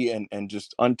publicity and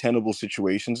just untenable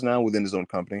situations now within his own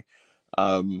company,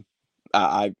 I'm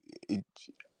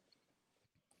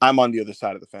on the other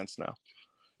side of the fence now.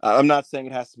 I'm not saying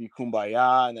it has to be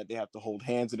kumbaya and that they have to hold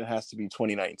hands and it has to be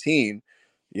 2019,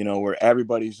 where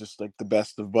everybody's just like the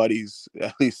best of buddies.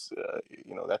 At least,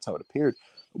 that's how it appeared.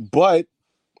 But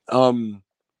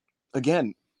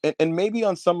again, and maybe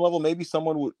on some level, maybe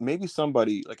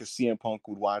somebody like a CM Punk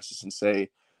would watch this and say,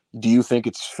 do you think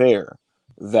it's fair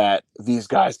that these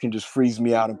guys can just freeze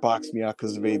me out and box me out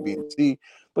because of A, B, and C?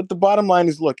 But the bottom line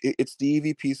is, look, it's the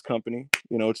EVP's company.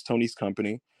 It's Tony's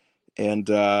company. And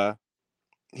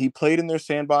he played in their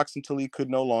sandbox until he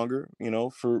could no longer,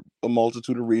 for a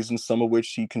multitude of reasons, some of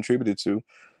which he contributed to.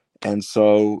 And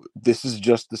so this is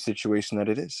just the situation that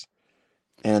it is.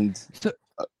 And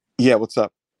yeah, what's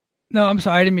up? No, I'm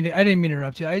sorry. I didn't mean to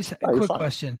interrupt you. I just a quick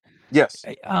question. Yes.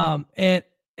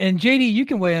 And JD, you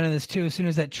can weigh in on this too as soon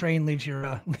as that train leaves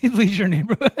your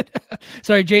neighborhood.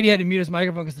 Sorry, JD had to mute his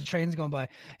microphone because the train's going by.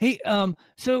 Hey,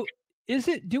 so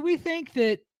do we think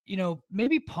that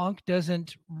maybe Punk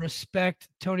doesn't respect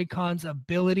Tony Khan's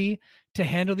ability to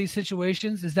handle these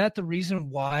situations? Is that the reason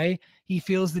why he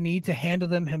feels the need to handle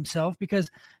them himself?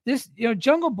 Because this,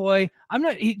 Jungle Boy,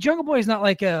 Jungle Boy is not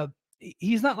like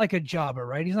he's not like a jobber,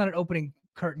 right? He's not an opening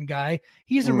curtain guy.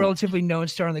 He's a relatively known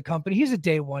star in the company. He's a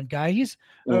day one guy. He's,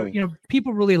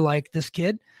 people really like this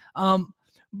kid.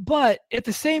 But at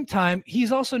the same time,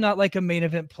 he's also not like a main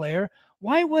event player.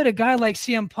 Why would a guy like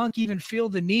CM Punk even feel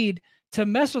the need to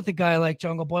mess with a guy like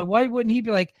Jungle Boy? Why wouldn't he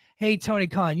be like, hey, Tony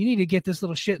Khan, you need to get this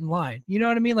little shit in line? You know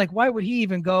what I mean? Like, why would he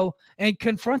even go and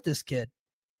confront this kid?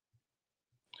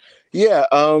 Yeah.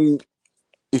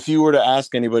 If you were to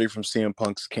ask anybody from CM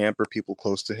Punk's camp or people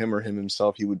close to him or him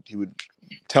himself, he would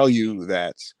tell you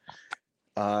that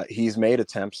he's made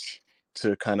attempts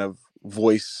to kind of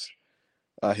voice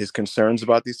his concerns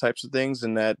about these types of things,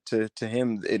 and that to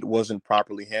him it wasn't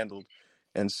properly handled.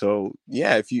 And so,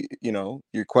 yeah, if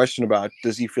your question about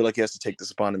does he feel like he has to take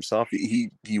this upon himself,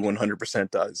 he 100%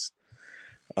 does.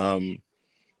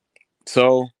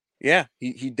 So yeah,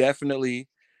 he definitely.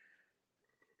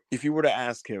 If you were to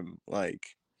ask him, like,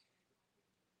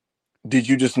 did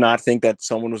you just not think that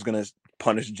someone was going to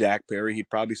punish Jack Perry? He'd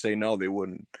probably say no, they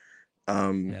wouldn't.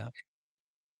 Yeah.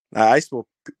 I spoke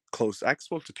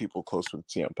to people close with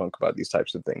CM Punk about these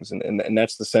types of things, and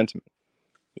that's the sentiment,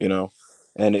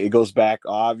 and it goes back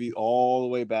all the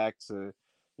way back to,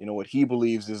 what he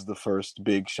believes is the first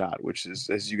big shot, which is,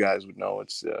 as you guys would know,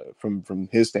 it's from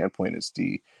his standpoint, it's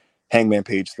the Hangman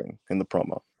Page thing in the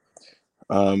promo.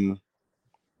 And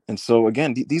so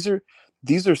again, these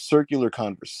are circular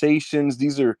conversations.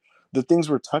 These are the things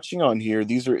we're touching on here.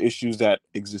 These are issues that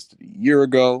existed a year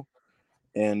ago.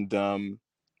 And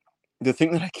the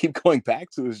thing that I keep going back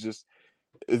to is just,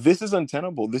 this is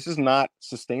untenable. This is not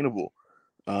sustainable.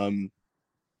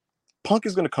 Punk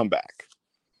is going to come back.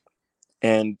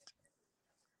 And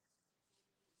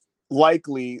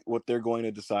likely what they're going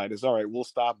to decide is, all right, we'll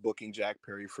stop booking Jack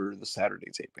Perry for the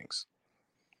Saturday tapings,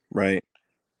 right?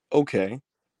 Okay.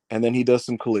 And then he does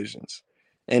some collisions,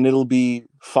 and it'll be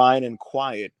fine and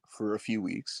quiet for a few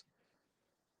weeks.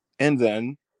 And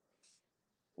then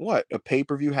what? A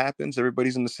pay-per-view happens,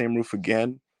 everybody's in the same roof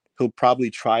again. He'll probably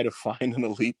try to find an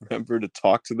elite member to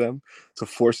talk to them, to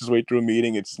force his way through a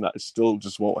meeting. It still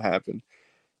just won't happen.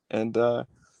 And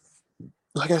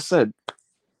like I said,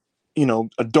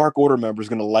 a Dark Order member is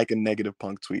going to like a negative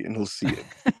Punk tweet, and he'll see it.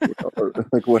 Or,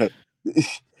 like what?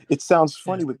 It sounds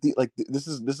funny, but this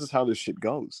is how this shit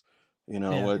goes.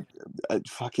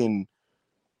 Fucking,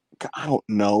 I don't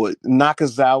know.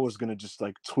 Nakazawa is going to just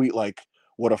like tweet like,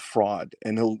 what a fraud,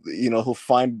 and he'll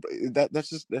find that.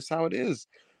 That's how it is.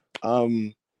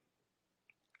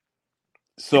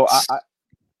 So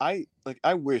I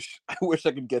wish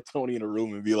I could get Tony in a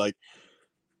room and be like,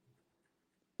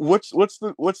 what's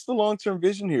the long-term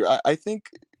vision here? I think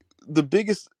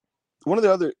one of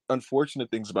the other unfortunate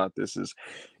things about this is,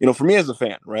 for me as a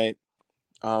fan, right?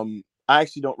 I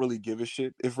actually don't really give a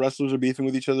shit if wrestlers are beefing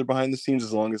with each other behind the scenes,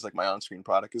 as long as like my on-screen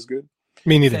product is good.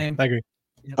 Me neither. Same. I agree.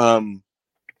 Yep.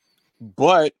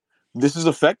 But this has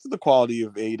affected the quality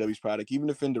of AEW's product, even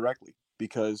if indirectly,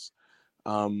 because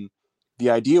the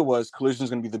idea was Collision is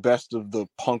going to be the best of the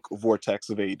Punk vortex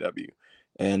of AEW,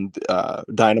 and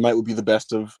Dynamite would be the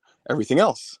best of everything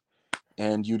else.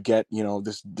 And you'd get,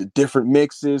 the different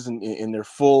mixes in their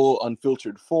full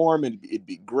unfiltered form, and it'd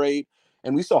be great.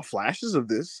 And we saw flashes of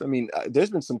this. I mean,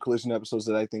 there's been some Collision episodes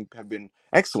that I think have been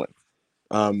excellent.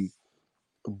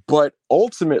 But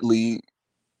ultimately,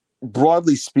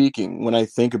 broadly speaking, when I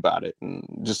think about it and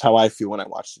just how I feel when I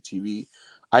watch the TV,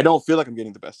 I don't feel like I'm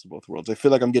getting the best of both worlds. I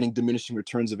feel like I'm getting diminishing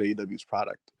returns of AEW's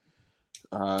product.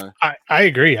 I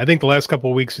agree. I think the last couple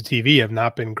of weeks of TV have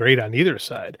not been great on either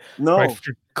side. No. Right?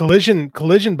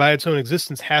 Collision by its own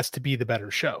existence has to be the better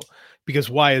show, because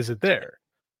why is it there?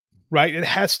 Right? It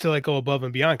has to go above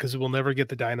and beyond, because it will never get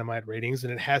the Dynamite ratings,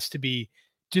 and it has to be,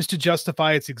 just to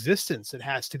justify its existence, it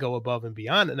has to go above and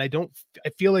beyond. And I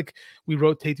feel like we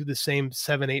rotate through the same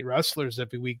 7-8 wrestlers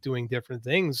every week doing different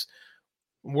things.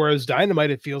 Whereas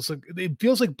Dynamite, it feels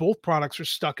like both products are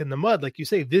stuck in the mud, like you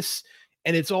say,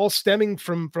 and it's all stemming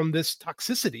from this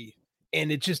toxicity,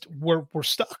 and it just, we're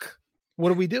stuck. What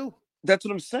do we do? That's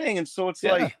what I'm saying. And so it's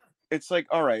like,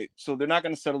 all right, so they're not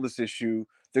going to settle this issue.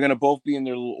 They're going to both be in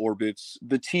their little orbits.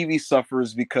 The TV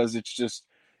suffers because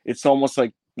it's almost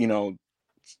like,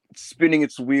 spinning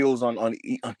its wheels on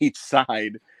each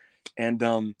side. And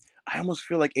I almost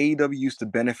feel like AEW used to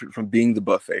benefit from being the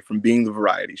buffet, from being the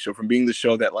variety show, from being the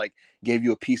show that gave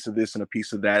you a piece of this and a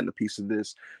piece of that and a piece of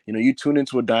this. You tune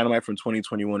into a Dynamite from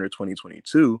 2021 or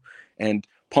 2022, and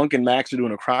Punk and Max are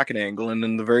doing a Crockett angle, and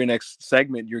then the very next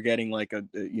segment you're getting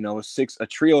a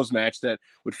trios match that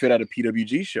would fit at a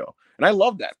PWG show. And I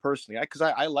love that personally, because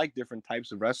I like different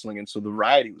types of wrestling, and so the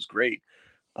variety was great.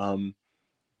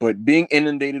 But being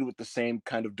inundated with the same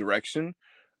kind of direction,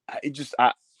 it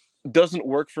doesn't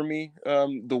work for me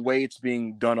the way it's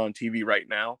being done on TV right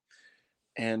now.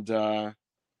 And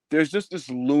there's just this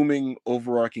looming,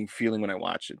 overarching feeling when I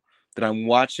watch it, that I'm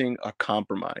watching a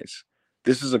compromise.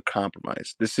 This is a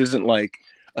compromise. This isn't like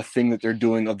a thing that they're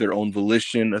doing of their own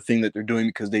volition, a thing that they're doing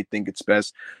because they think it's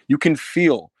best. You can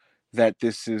feel that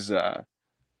this is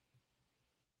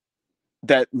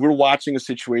that we're watching a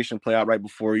situation play out right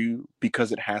before you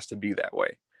because it has to be that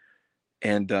way.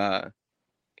 And I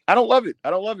don't love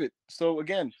it. So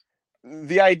again,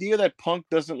 the idea that Punk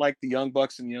doesn't like the Young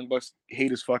Bucks and the Young Bucks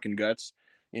hate his fucking guts,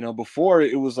 before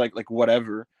it was like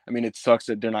whatever. I mean, it sucks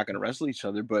that they're not going to wrestle each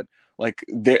other, but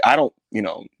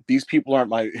these people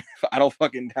aren't I don't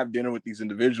fucking have dinner with these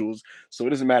individuals, so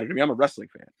it doesn't matter to me. I'm a wrestling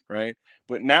fan, right?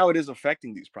 But now it is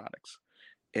affecting these products.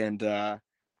 And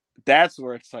that's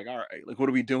where it's like, all right, what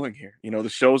are we doing here? The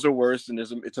shows are worse, and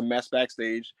it's a mess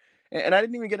backstage. And I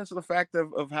didn't even get into the fact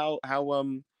of how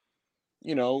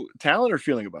talent are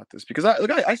feeling about this, because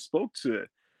I spoke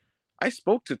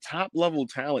to top level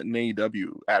talent in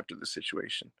AEW after the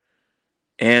situation,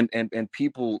 and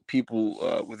people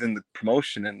within the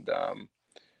promotion, and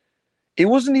it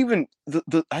wasn't even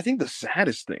I think the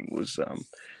saddest thing was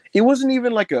it wasn't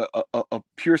even like a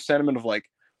pure sentiment of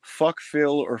fuck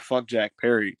Phil or fuck Jack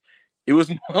Perry. It was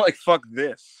more like fuck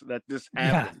this, that this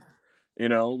happened.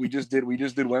 Yeah. We just did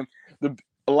when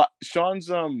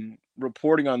Sean's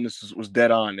reporting on this was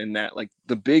dead on, in that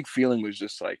the big feeling was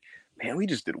just man, we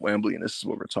just did Wembley and this is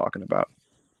what we're talking about.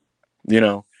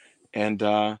 And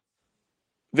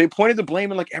they pointed the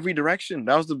blame in every direction.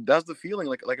 That was the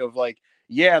feeling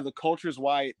yeah, the culture is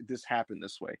why this happened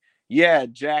this way. Yeah,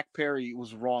 Jack Perry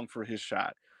was wrong for his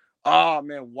shot. oh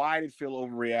man, why did Phil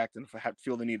overreact and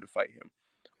feel the need to fight him?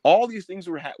 All these things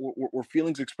were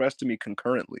feelings expressed to me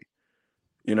concurrently,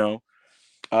 you know.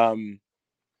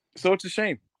 So it's a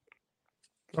shame.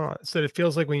 Oh, so it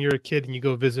feels like when you're a kid and you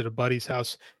go visit a buddy's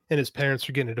house and his parents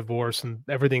are getting a divorce and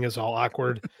everything is all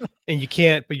awkward and you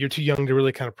can't, but you're too young to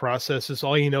really kind of process this.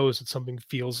 All you know is that something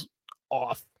feels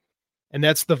off. And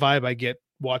that's the vibe I get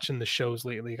watching the shows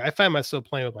lately. I find myself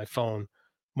playing with my phone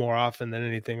more often than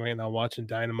anything right now, watching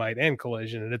Dynamite and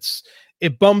Collision. And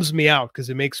it bums me out because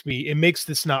it makes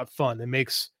this not fun.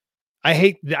 I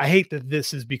hate that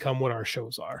this has become what our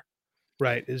shows are.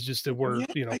 Right. It's just that we're,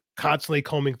 constantly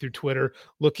combing through Twitter,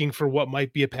 looking for what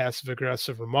might be a passive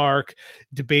aggressive remark,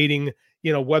 debating,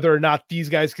 whether or not these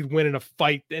guys could win in a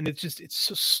fight. And it's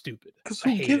so stupid. Because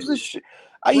who gives a shit?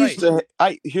 Here's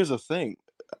the thing.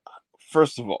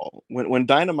 First of all, when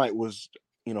Dynamite was,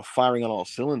 firing on all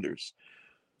cylinders,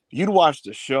 you'd watch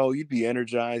the show, you'd be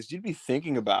energized, you'd be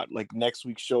thinking about like next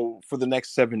week's show for the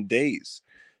next 7 days.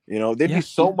 There'd be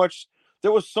so much.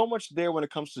 There was so much there when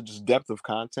it comes to just depth of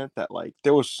content that like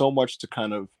there was so much to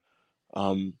kind of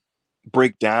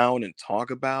break down and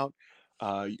talk about.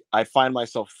 I find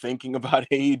myself thinking about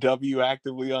AEW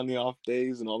actively on the off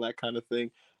days and all that kind of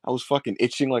thing. I was fucking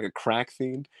itching like a crack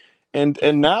fiend. And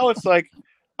now it's like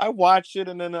I watch it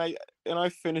and then I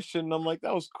finish it and I'm like,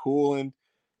 that was cool. And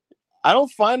I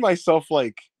don't find myself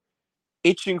like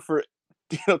itching for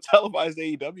televised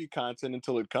AEW content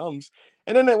until it comes.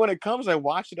 And then when it comes, I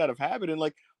watch it out of habit. And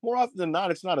like more often than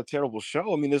not, it's not a terrible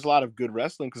show. I mean, there's a lot of good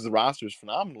wrestling because the roster is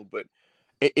phenomenal, but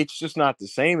it's just not the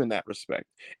same in that respect.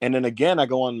 And then again, I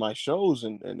go on my shows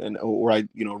or I,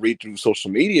 read through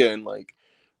social media and like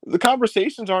the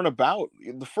conversations aren't about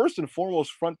the first and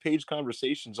foremost front page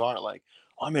conversations aren't like,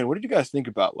 oh man, what did you guys think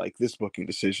about like this booking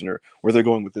decision or where they're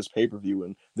going with this pay-per-view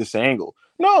and this angle?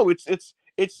 No,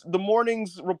 it's the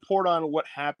morning's report on what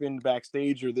happened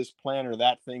backstage or this plan or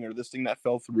that thing or this thing that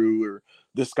fell through or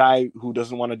this guy who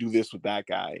doesn't want to do this with that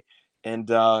guy. And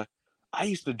I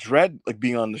used to dread like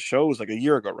being on the shows like a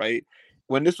year ago, right?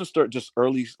 When this was just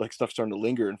early, like stuff starting to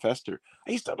linger and fester,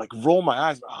 I used to like roll my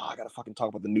eyes. Oh, I got to fucking talk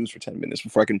about the news for 10 minutes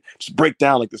before I can just break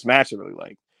down like this match I really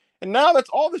like. And now that's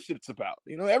all the shit it's about.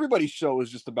 Everybody's show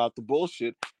is just about the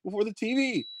bullshit before the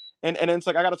TV. And it's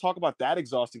like, I got to talk about that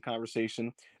exhausting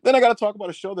conversation. Then I got to talk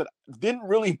about a show that didn't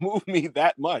really move me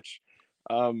that much.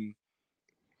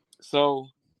 So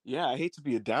yeah, I hate to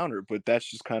be a downer, but that's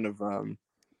just kind of,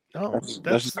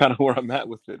 that's just kind of where I'm at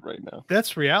with it right now.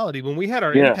 That's reality. When we had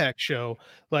our Impact show,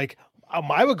 like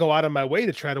I would go out of my way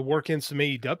to try to work in some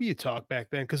AEW talk back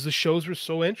then because the shows were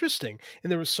so interesting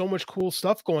and there was so much cool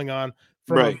stuff going on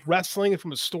from wrestling and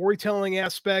from a storytelling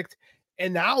aspect.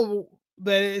 And now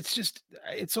that it's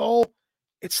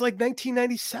like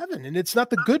 1997 and it's not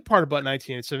the good part about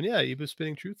 1987. Yeah, Eva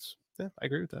spitting truths. Yeah, I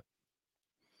agree with that.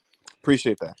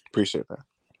 Appreciate that.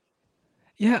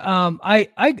 Yeah,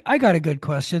 I got a good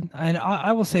question, and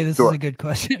I will say this is a good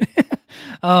question.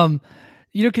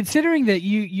 Considering that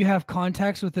you have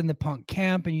contacts within the Punk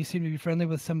camp and you seem to be friendly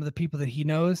with some of the people that he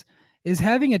knows, is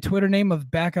having a Twitter name of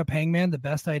Backup Hangman the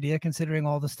best idea considering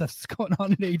all the stuff that's going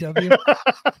on in AEW?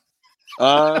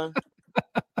 I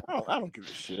don't give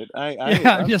a shit. I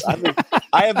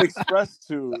have expressed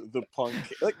to the Punk.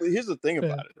 Like, here's the thing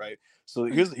about it, right? So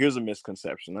here's a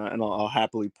misconception, and I'll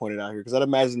happily point it out here because I'd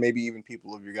imagine maybe even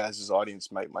people of your guys'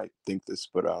 audience might think this,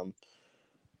 but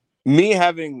me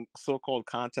having so-called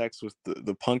contacts with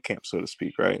the Punk camp, so to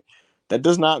speak, right? That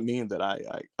does not mean that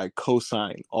I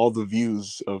co-sign all the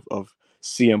views of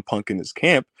CM Punk in his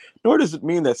camp, nor does it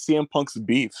mean that CM Punk's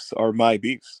beefs are my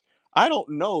beefs. I don't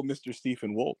know Mr.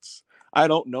 Stephen Woltz. I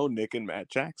don't know Nick and Matt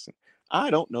Jackson. I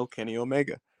don't know Kenny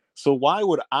Omega. So why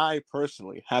would I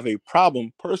personally have a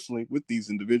problem personally with these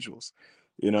individuals?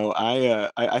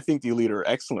 I think the Elite are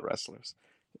excellent wrestlers.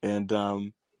 And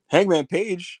Hangman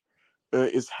Page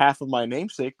is half of my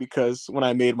namesake because when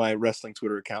I made my wrestling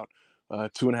Twitter account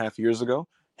 2.5 years ago,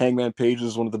 Hangman Page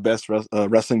is one of the best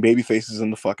wrestling baby faces in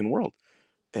the fucking world.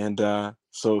 And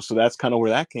so that's kind of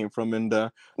where that came from. And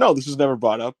no, this was never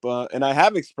brought up. And I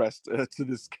have expressed to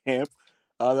this camp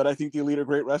that I think the Elite are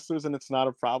great wrestlers, and it's not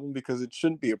a problem because it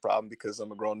shouldn't be a problem because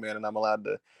I'm a grown man and I'm allowed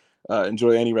to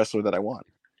enjoy any wrestler that I want.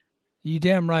 You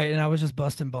damn right. And I was just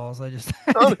busting balls. I just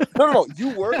no. You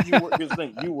were. Here's the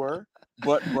thing. You were,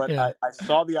 but yeah. I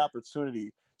saw the opportunity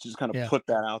to just kind of put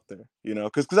that out there.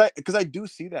 Because I do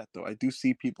see that though. I do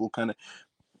see people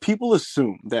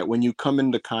assume that when you come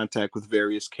into contact with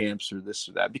various camps or this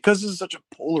or that, because this is such a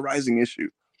polarizing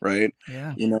issue, right?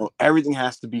 Yeah. Everything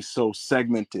has to be so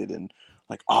segmented and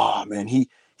like, oh man, he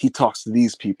talks to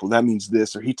these people, that means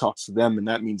this, or he talks to them and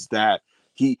that means that.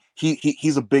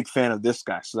 he's a big fan of this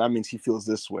guy, so that means he feels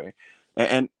this way.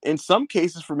 And in some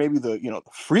cases, for maybe the the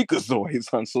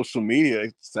freakazoids on social media,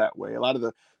 it's that way. A lot of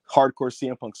the hardcore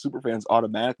CM Punk superfans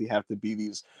automatically have to be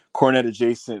these Cornette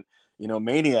adjacent,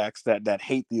 maniacs that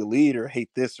hate the Elite or hate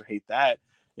this or hate that.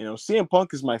 CM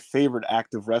Punk is my favorite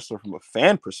active wrestler from a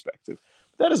fan perspective.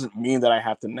 But that doesn't mean that I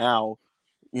have to now,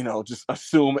 just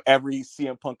assume every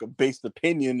CM Punk a based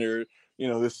opinion or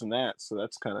this and that. So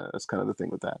that's kind of the thing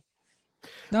with that.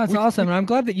 No, it's awesome, and I'm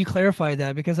glad that you clarified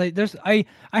that, because I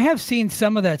have seen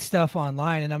some of that stuff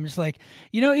online, and I'm just like,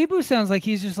 Ibu sounds like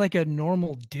he's just like a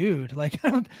normal dude. Like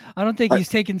I don't think he's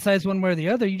taking sides one way or the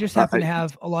other. You just happen to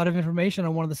have a lot of information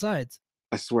on one of the sides.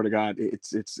 I swear to God,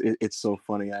 it's so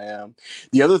funny. I am.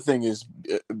 The other thing is,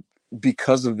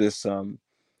 because of this,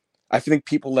 I think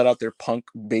people let out their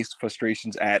Punk-based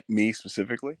frustrations at me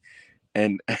specifically.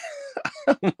 And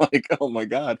I'm like, oh my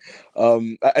God.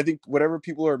 I think whatever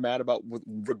people are mad about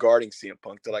regarding CM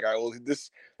Punk, they're like, all right, well,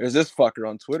 there's this fucker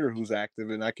on Twitter who's active,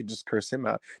 and I could just curse him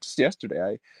out. Just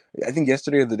yesterday, I think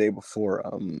yesterday or the day before,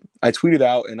 I tweeted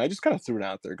out, and I just kind of threw it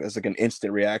out there as like an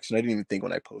instant reaction. I didn't even think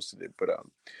when I posted it, but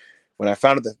when I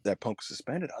found out that Punk was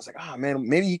suspended, I was like, oh man,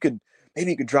 maybe he could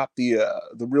drop the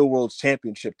Real World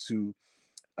Championship to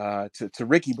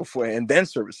Ricky before and then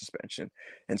serve a suspension.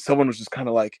 And someone was just kind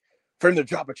of like, for him to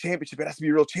drop a championship, it has to be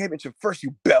a real championship first,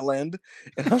 you bell end.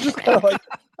 And I was just kind of like,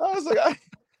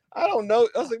 I don't know.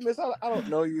 I was like, miss, I don't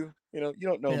know you. You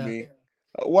don't know me.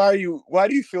 Why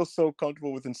do you feel so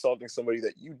comfortable with insulting somebody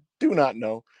that you do not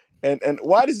know? And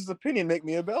why does his opinion make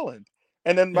me a bell end?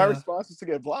 And then my response was to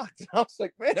get blocked. And I was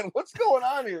like, man, what's going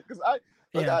on here? Because I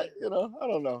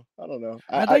don't know.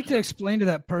 I'd like to explain to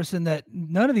that person that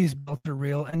none of these belts are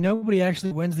real and nobody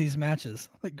actually wins these matches.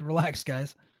 Like, relax,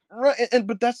 guys. Right,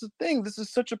 but that's the thing. This is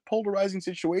such a polarizing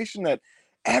situation that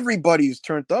everybody's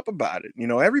turned up about it.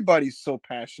 Everybody's so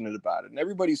passionate about it, and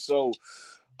everybody's so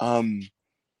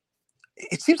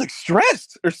it seems like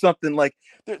stressed or something. Like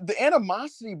the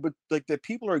animosity, but like that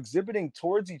people are exhibiting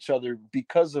towards each other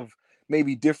because of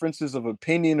maybe differences of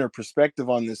opinion or perspective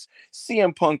on this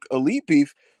CM Punk Elite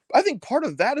beef. I think part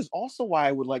of that is also why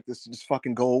I would like this to just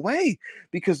fucking go away,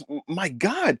 because my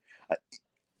God.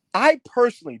 I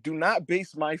personally do not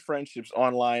base my friendships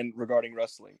online regarding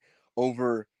wrestling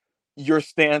over your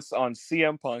stance on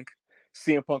CM Punk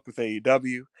with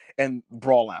AEW, and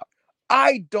Brawl Out.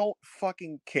 I don't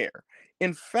fucking care.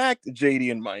 In fact,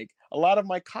 JD and Mike, a lot of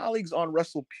my colleagues on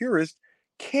Wrestle Purist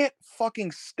can't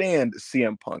fucking stand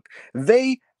CM Punk.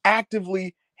 They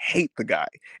actively hate the guy,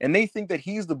 and they think that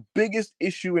he's the biggest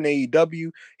issue in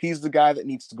AEW. He's the guy that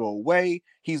needs to go away.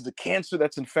 He's the cancer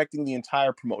that's infecting the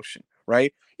entire promotion,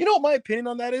 right? You know what my opinion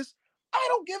on that is? I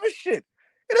don't give a shit.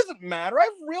 It doesn't matter. I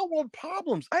have real world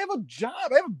problems. I have a job.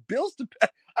 I have bills to pay.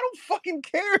 I don't fucking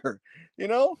care,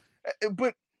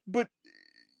 But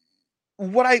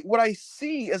what I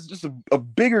see as just a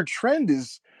bigger trend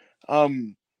is,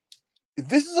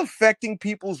 this is affecting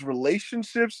people's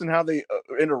relationships and how they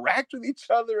interact with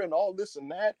each other and all this and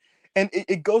that. And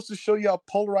it goes to show you how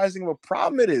polarizing of a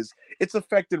problem it is. It's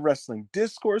affected wrestling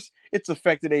discourse. It's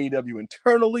affected AEW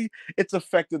internally. It's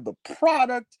affected the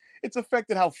product. It's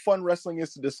affected how fun wrestling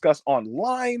is to discuss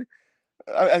online.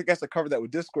 I guess I covered that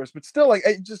with discourse, but still, like,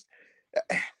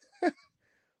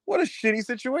 what a shitty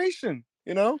situation,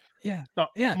 Yeah. No,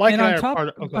 Yeah. Mike and and I on are top, part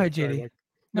of. Hi, JD.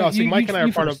 Mike and I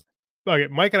are part of. Okay,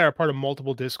 Mike and I are part of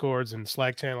multiple Discords and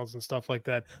Slack channels and stuff like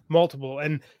that. Multiple,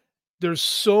 and there's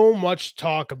so much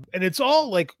talk, and it's all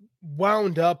like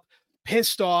wound up,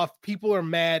 pissed off. People are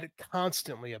mad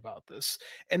constantly about this,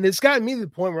 and it's gotten me to the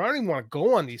point where I don't even want to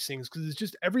go on these things because it's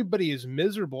just everybody is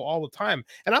miserable all the time.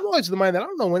 And I'm always of the mind that I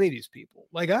don't know any of these people.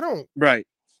 Like, I don't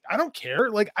care.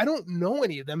 Like, I don't know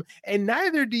any of them, and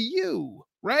neither do you.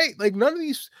 Right? Like, no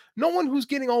one who's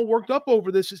getting all worked up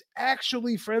over this is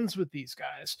actually friends with these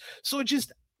guys. So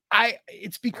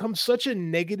it's become such a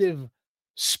negative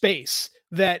space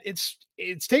that it's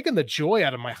taken the joy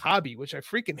out of my hobby, which I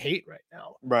freaking hate right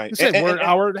now. Right. We're an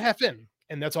hour and a half in,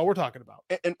 and that's all we're talking about.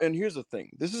 And here's the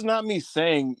thing. This is not me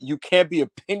saying you can't be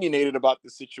opinionated about the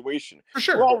situation. For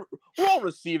sure. We're all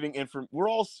receiving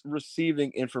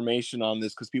information on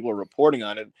this because people are reporting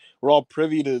on it. We're all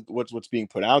privy to what's being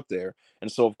put out there.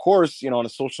 And so, of course, on a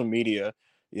social media,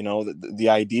 the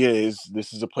idea is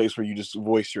this is a place where you just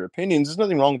voice your opinions. There's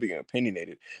nothing wrong with being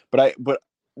opinionated. But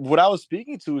what I was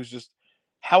speaking to is just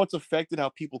how it's affected how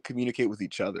people communicate with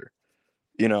each other.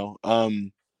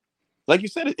 Like you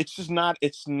said, it's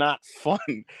not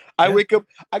fun. I wake up,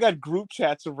 I got group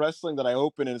chats of wrestling that I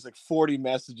open, and it's like 40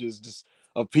 messages just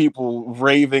of people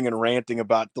raving and ranting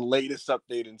about the latest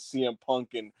update in CM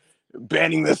Punk and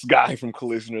banning this guy from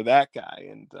Collision or that guy.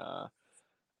 And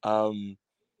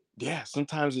yeah,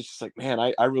 sometimes it's just like, man,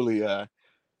 I really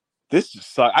this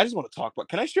just sucks. I just want to talk about.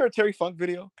 Can I share a Terry Funk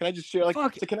video? Can I just share like?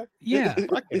 Fuck, So can I? yeah.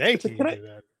 Fucking A, can you do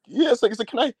that? Yeah, it's like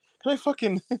can I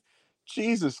fucking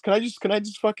Jesus? Can I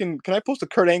just fucking can I post a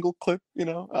Kurt Angle clip? You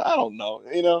know, I don't know.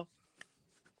 You know,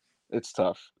 it's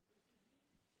tough.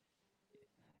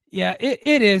 Yeah,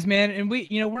 it is, man. And we're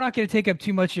not going to take up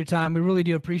too much of your time. We really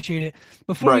do appreciate it.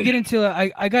 Before we Right. get into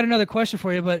it, I got another question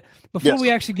for you, but before Yes.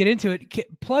 we actually get into it,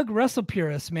 plug Wrestle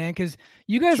Purists, man, because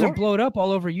you guys Sure. are blowed up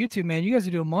all over YouTube, man. You guys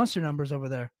are doing monster numbers over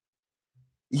there.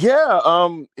 Yeah,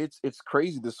 it's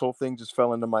crazy. This whole thing just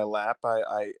fell into my lap.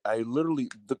 I literally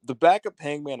the backup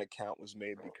Hangman account was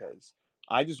made because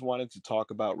I just wanted to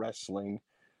talk about wrestling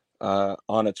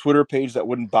on a Twitter page that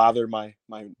wouldn't bother my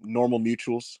normal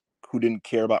mutuals who didn't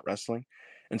care about wrestling.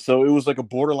 And so it was like a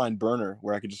borderline burner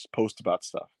where I could just post about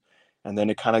stuff. And then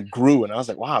it kind of grew and I was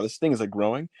like, wow, this thing is like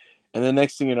growing. And then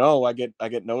next thing you know, I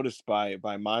get noticed by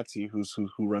Monty, who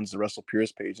runs the Wrestle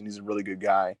Purist page, and he's a really good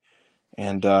guy.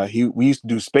 And we used to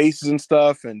do spaces and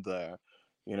stuff, and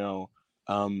you know,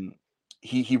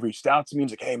 he reached out to me.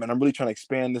 He's like, hey man, I'm really trying to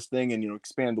expand this thing and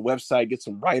expand the website, get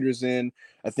some writers in.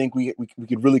 I think we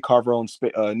could really carve our own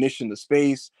niche in the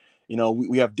space.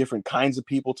 We have different kinds of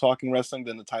people talking wrestling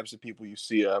than the types of people you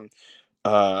see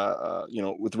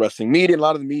with wrestling media. A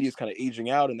lot of the media is kind of aging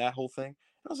out and that whole thing. And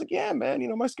I was like, yeah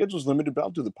man, my schedule's limited, but I'll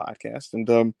do the podcast.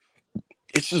 And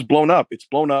it's just blown up.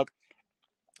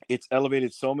 It's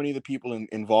elevated so many of the people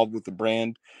involved with the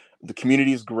brand. The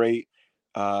community is great.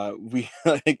 It's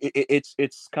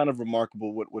kind of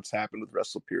remarkable what's happened with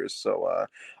Wrestle Purists. So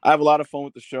I have a lot of fun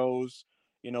with the shows.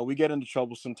 We get into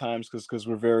trouble sometimes because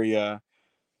we're very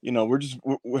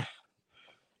we're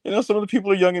some of the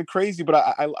people are young and crazy, but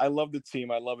I love the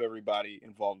team. I love everybody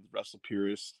involved with Wrestle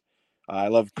Purists. I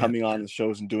love coming on the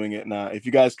shows and doing it. And if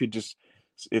you guys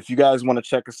want to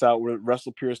check us out, we're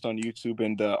Wrestle Purist on YouTube,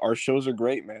 and our shows are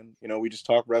great, man. We just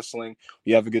talk wrestling.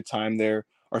 We have a good time there.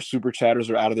 Our super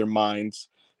chatters are out of their minds,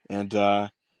 and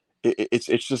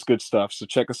it's just good stuff. So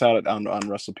check us out on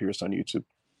Wrestle Purist on YouTube.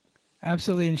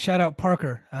 Absolutely, and shout out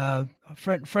Parker, a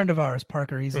friend of ours,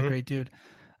 Parker. He's a great dude.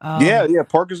 Yeah,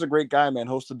 Parker's a great guy, man.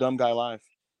 Hosts a Dumb Guy Live.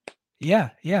 Yeah,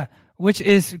 which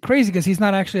is crazy because he's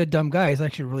not actually a dumb guy. He's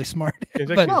actually really smart.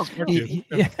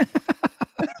 Yeah.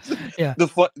 Yeah.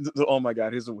 Oh my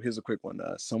God, here's a quick one.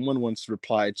 Someone once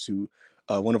replied to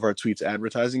one of our tweets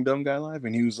advertising Dumb Guy Live,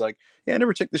 and he was like, yeah, I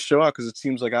never check this show out because it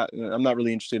seems like I'm not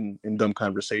really interested in dumb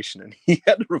conversation. And he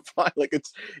had to reply like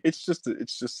it's just a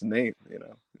name,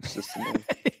 it's just a name.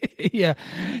 Yeah.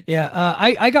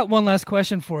 I got one last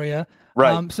question for you.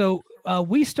 Right. So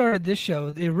we started this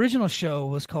show. The original show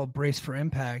was called Brace for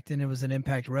Impact, and it was an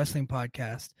Impact Wrestling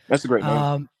podcast. That's a great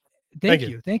name. Thank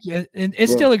you. And it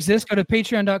still exists. Go to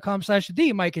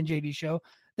patreon.com/the Mike and JD Show.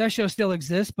 That show still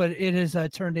exists, but it has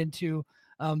turned into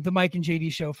the Mike and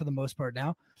JD Show for the most part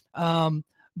now.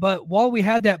 But while we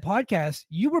had that podcast,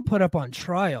 you were put up on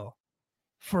trial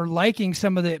for liking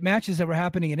some of the matches that were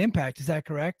happening in Impact. Is that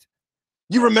correct?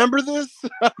 You remember this?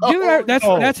 Dude,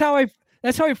 that's how I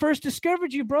first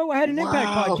discovered you, bro. I had an Impact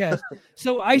podcast.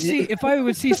 So if I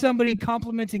would see somebody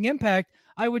complimenting Impact,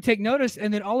 I would take notice,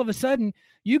 and then all of a sudden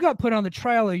you got put on the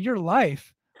trial of your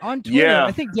life on Twitter. Yeah.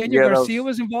 I think Daniel Garcia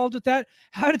was involved with that.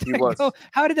 How did that go?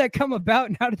 How did that come about,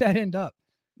 and how did that end up?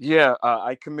 Yeah,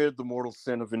 I committed the mortal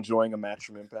sin of enjoying a match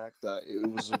from Impact.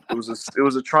 It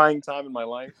was a trying time in my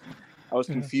life. I was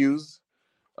confused.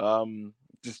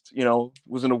 Just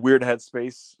was in a weird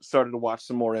headspace. Started to watch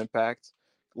some more Impact.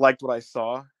 Liked what I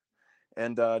saw,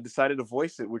 and decided to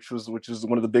voice it, which was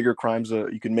one of the bigger crimes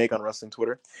you can make on wrestling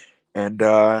Twitter. And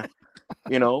the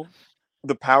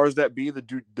powers that be,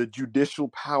 the judicial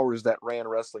powers that ran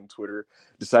wrestling Twitter,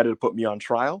 decided to put me on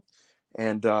trial.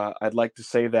 And I'd like to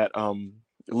say that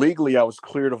legally I was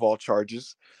cleared of all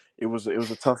charges. It was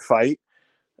a tough fight.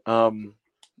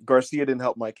 Garcia didn't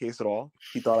help my case at all.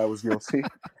 He thought I was guilty.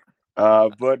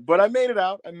 But I made it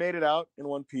out. I made it out in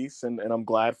one piece, and I'm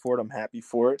glad for it. I'm happy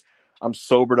for it. I'm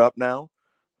sobered up now.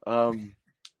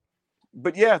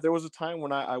 But yeah, there was a time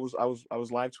when I was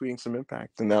live tweeting some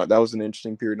Impact, and that was an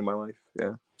interesting period in my life.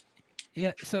 Yeah.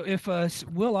 Yeah. So if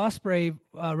Will Ospreay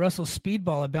wrestles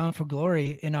Speedball at Bound for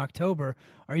Glory in October,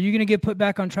 are you going to get put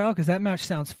back on trial? Because that match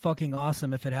sounds fucking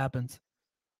awesome if it happens.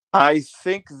 I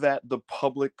think that the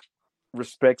public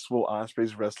respects Will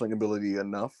Ospreay's wrestling ability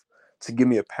enough to give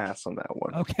me a pass on that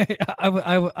one. Okay,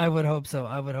 I would hope so.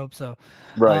 I would hope so.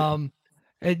 Right.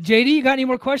 JD, you got any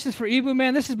more questions for Ibu,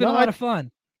 man? This has been a lot of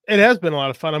fun. It has been a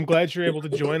lot of fun. I'm glad you're able to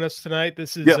join us tonight.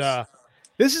 This is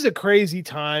this is a crazy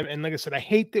time. And like I said, I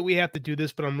hate that we have to do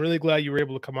this, but I'm really glad you were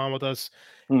able to come on with us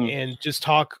and just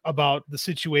talk about the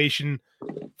situation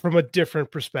from a different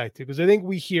perspective. Because I think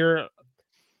we hear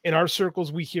in our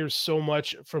circles, we hear so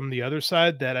much from the other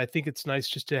side that I think it's nice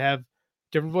just to have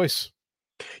different voice.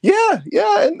 Yeah.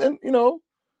 And you know,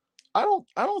 I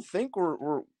don't think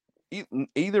we're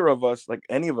either of us, like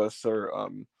any of us, are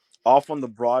off on the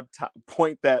broad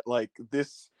point that like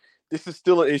this is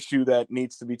still an issue that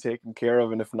needs to be taken care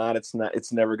of, and if not,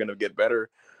 it's never going to get better.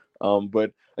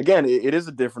 But again, it is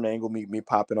a different angle me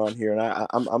popping on here, and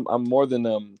I'm more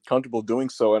than comfortable doing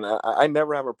so, and I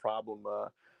never have a problem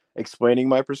explaining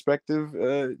my perspective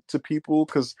to people,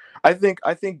 because I think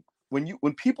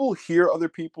when people hear other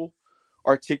people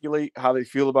articulate how they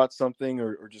feel about something,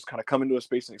 or just kind of come into a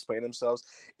space and explain themselves,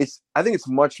 I think it's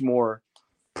much more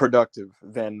productive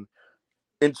than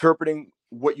interpreting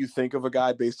what you think of a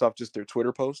guy based off just their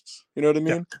Twitter posts. You know what I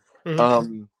mean? Yeah.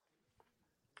 Mm-hmm.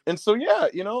 And so, yeah,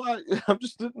 you know, I'm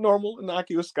just a normal,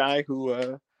 innocuous guy who,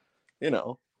 you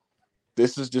know,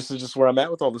 this is just where I'm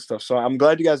at with all this stuff. So I'm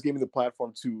glad you guys gave me the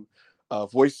platform to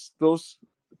voice those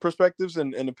perspectives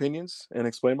and opinions and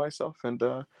explain myself. And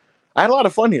I had a lot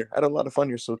of fun here.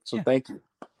 So yeah. Thank you.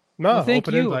 No, well, thank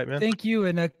you. Invite, man. Thank you.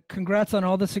 And congrats on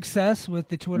all the success with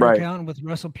the Twitter account and with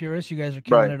Wrestle Purist. You guys are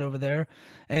killing it over there.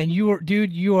 And you're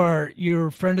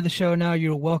a friend of the show now.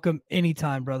 You're welcome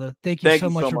anytime, brother. Thank you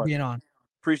so much for being on.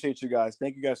 Appreciate you guys.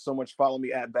 Thank you guys so much. Follow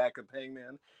me at Backup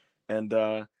Hangman. And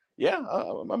I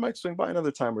might swing by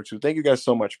another time or two. Thank you guys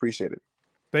so much. Appreciate it.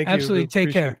 Thank you. Absolutely.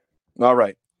 Take care. All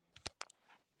right.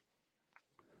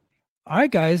 All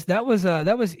right, guys, that was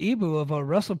Ibu of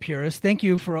Wrestle Purist. Thank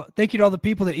you to all the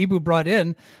people that Ibu brought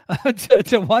in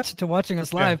watching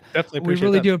us live. Yeah, definitely we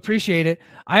really do appreciate it.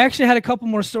 I actually had a couple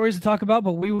more stories to talk about,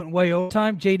 but we went way over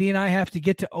time. JD and I have to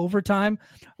get to overtime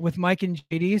with Mike and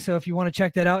JD. So if you want to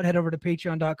check that out, head over to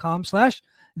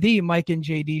patreon.com/the Mike and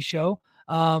JD show.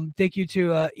 Thank you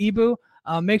to Ibu.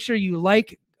 Make sure you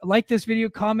like this video,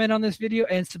 comment on this video,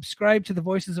 and subscribe to the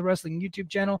Voices of Wrestling YouTube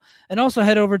channel. And also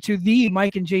head over to the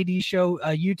Mike and JD Show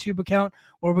YouTube account,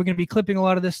 where we're going to be clipping a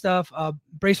lot of this stuff.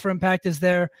 Brace for Impact is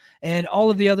there, and all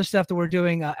of the other stuff that we're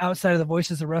doing outside of the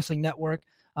Voices of Wrestling Network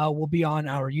will be on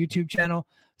our YouTube channel.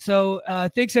 So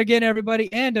thanks again,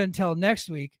 everybody, and until next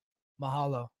week,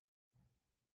 mahalo.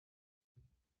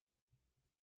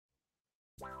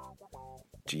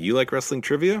 Do you like wrestling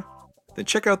trivia? Then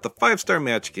check out the 5-Star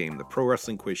Match Game, the Pro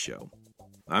Wrestling Quiz Show.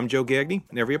 I'm Joe Gagne,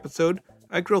 and every episode,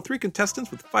 I grill 3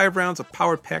 contestants with 5 rounds of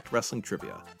power-packed wrestling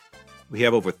trivia. We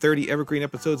have over 30 evergreen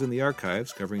episodes in the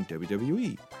archives covering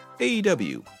WWE,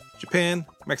 AEW, Japan,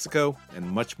 Mexico,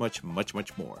 and much, much, much,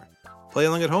 much more. Play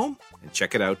along at home and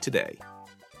check it out today.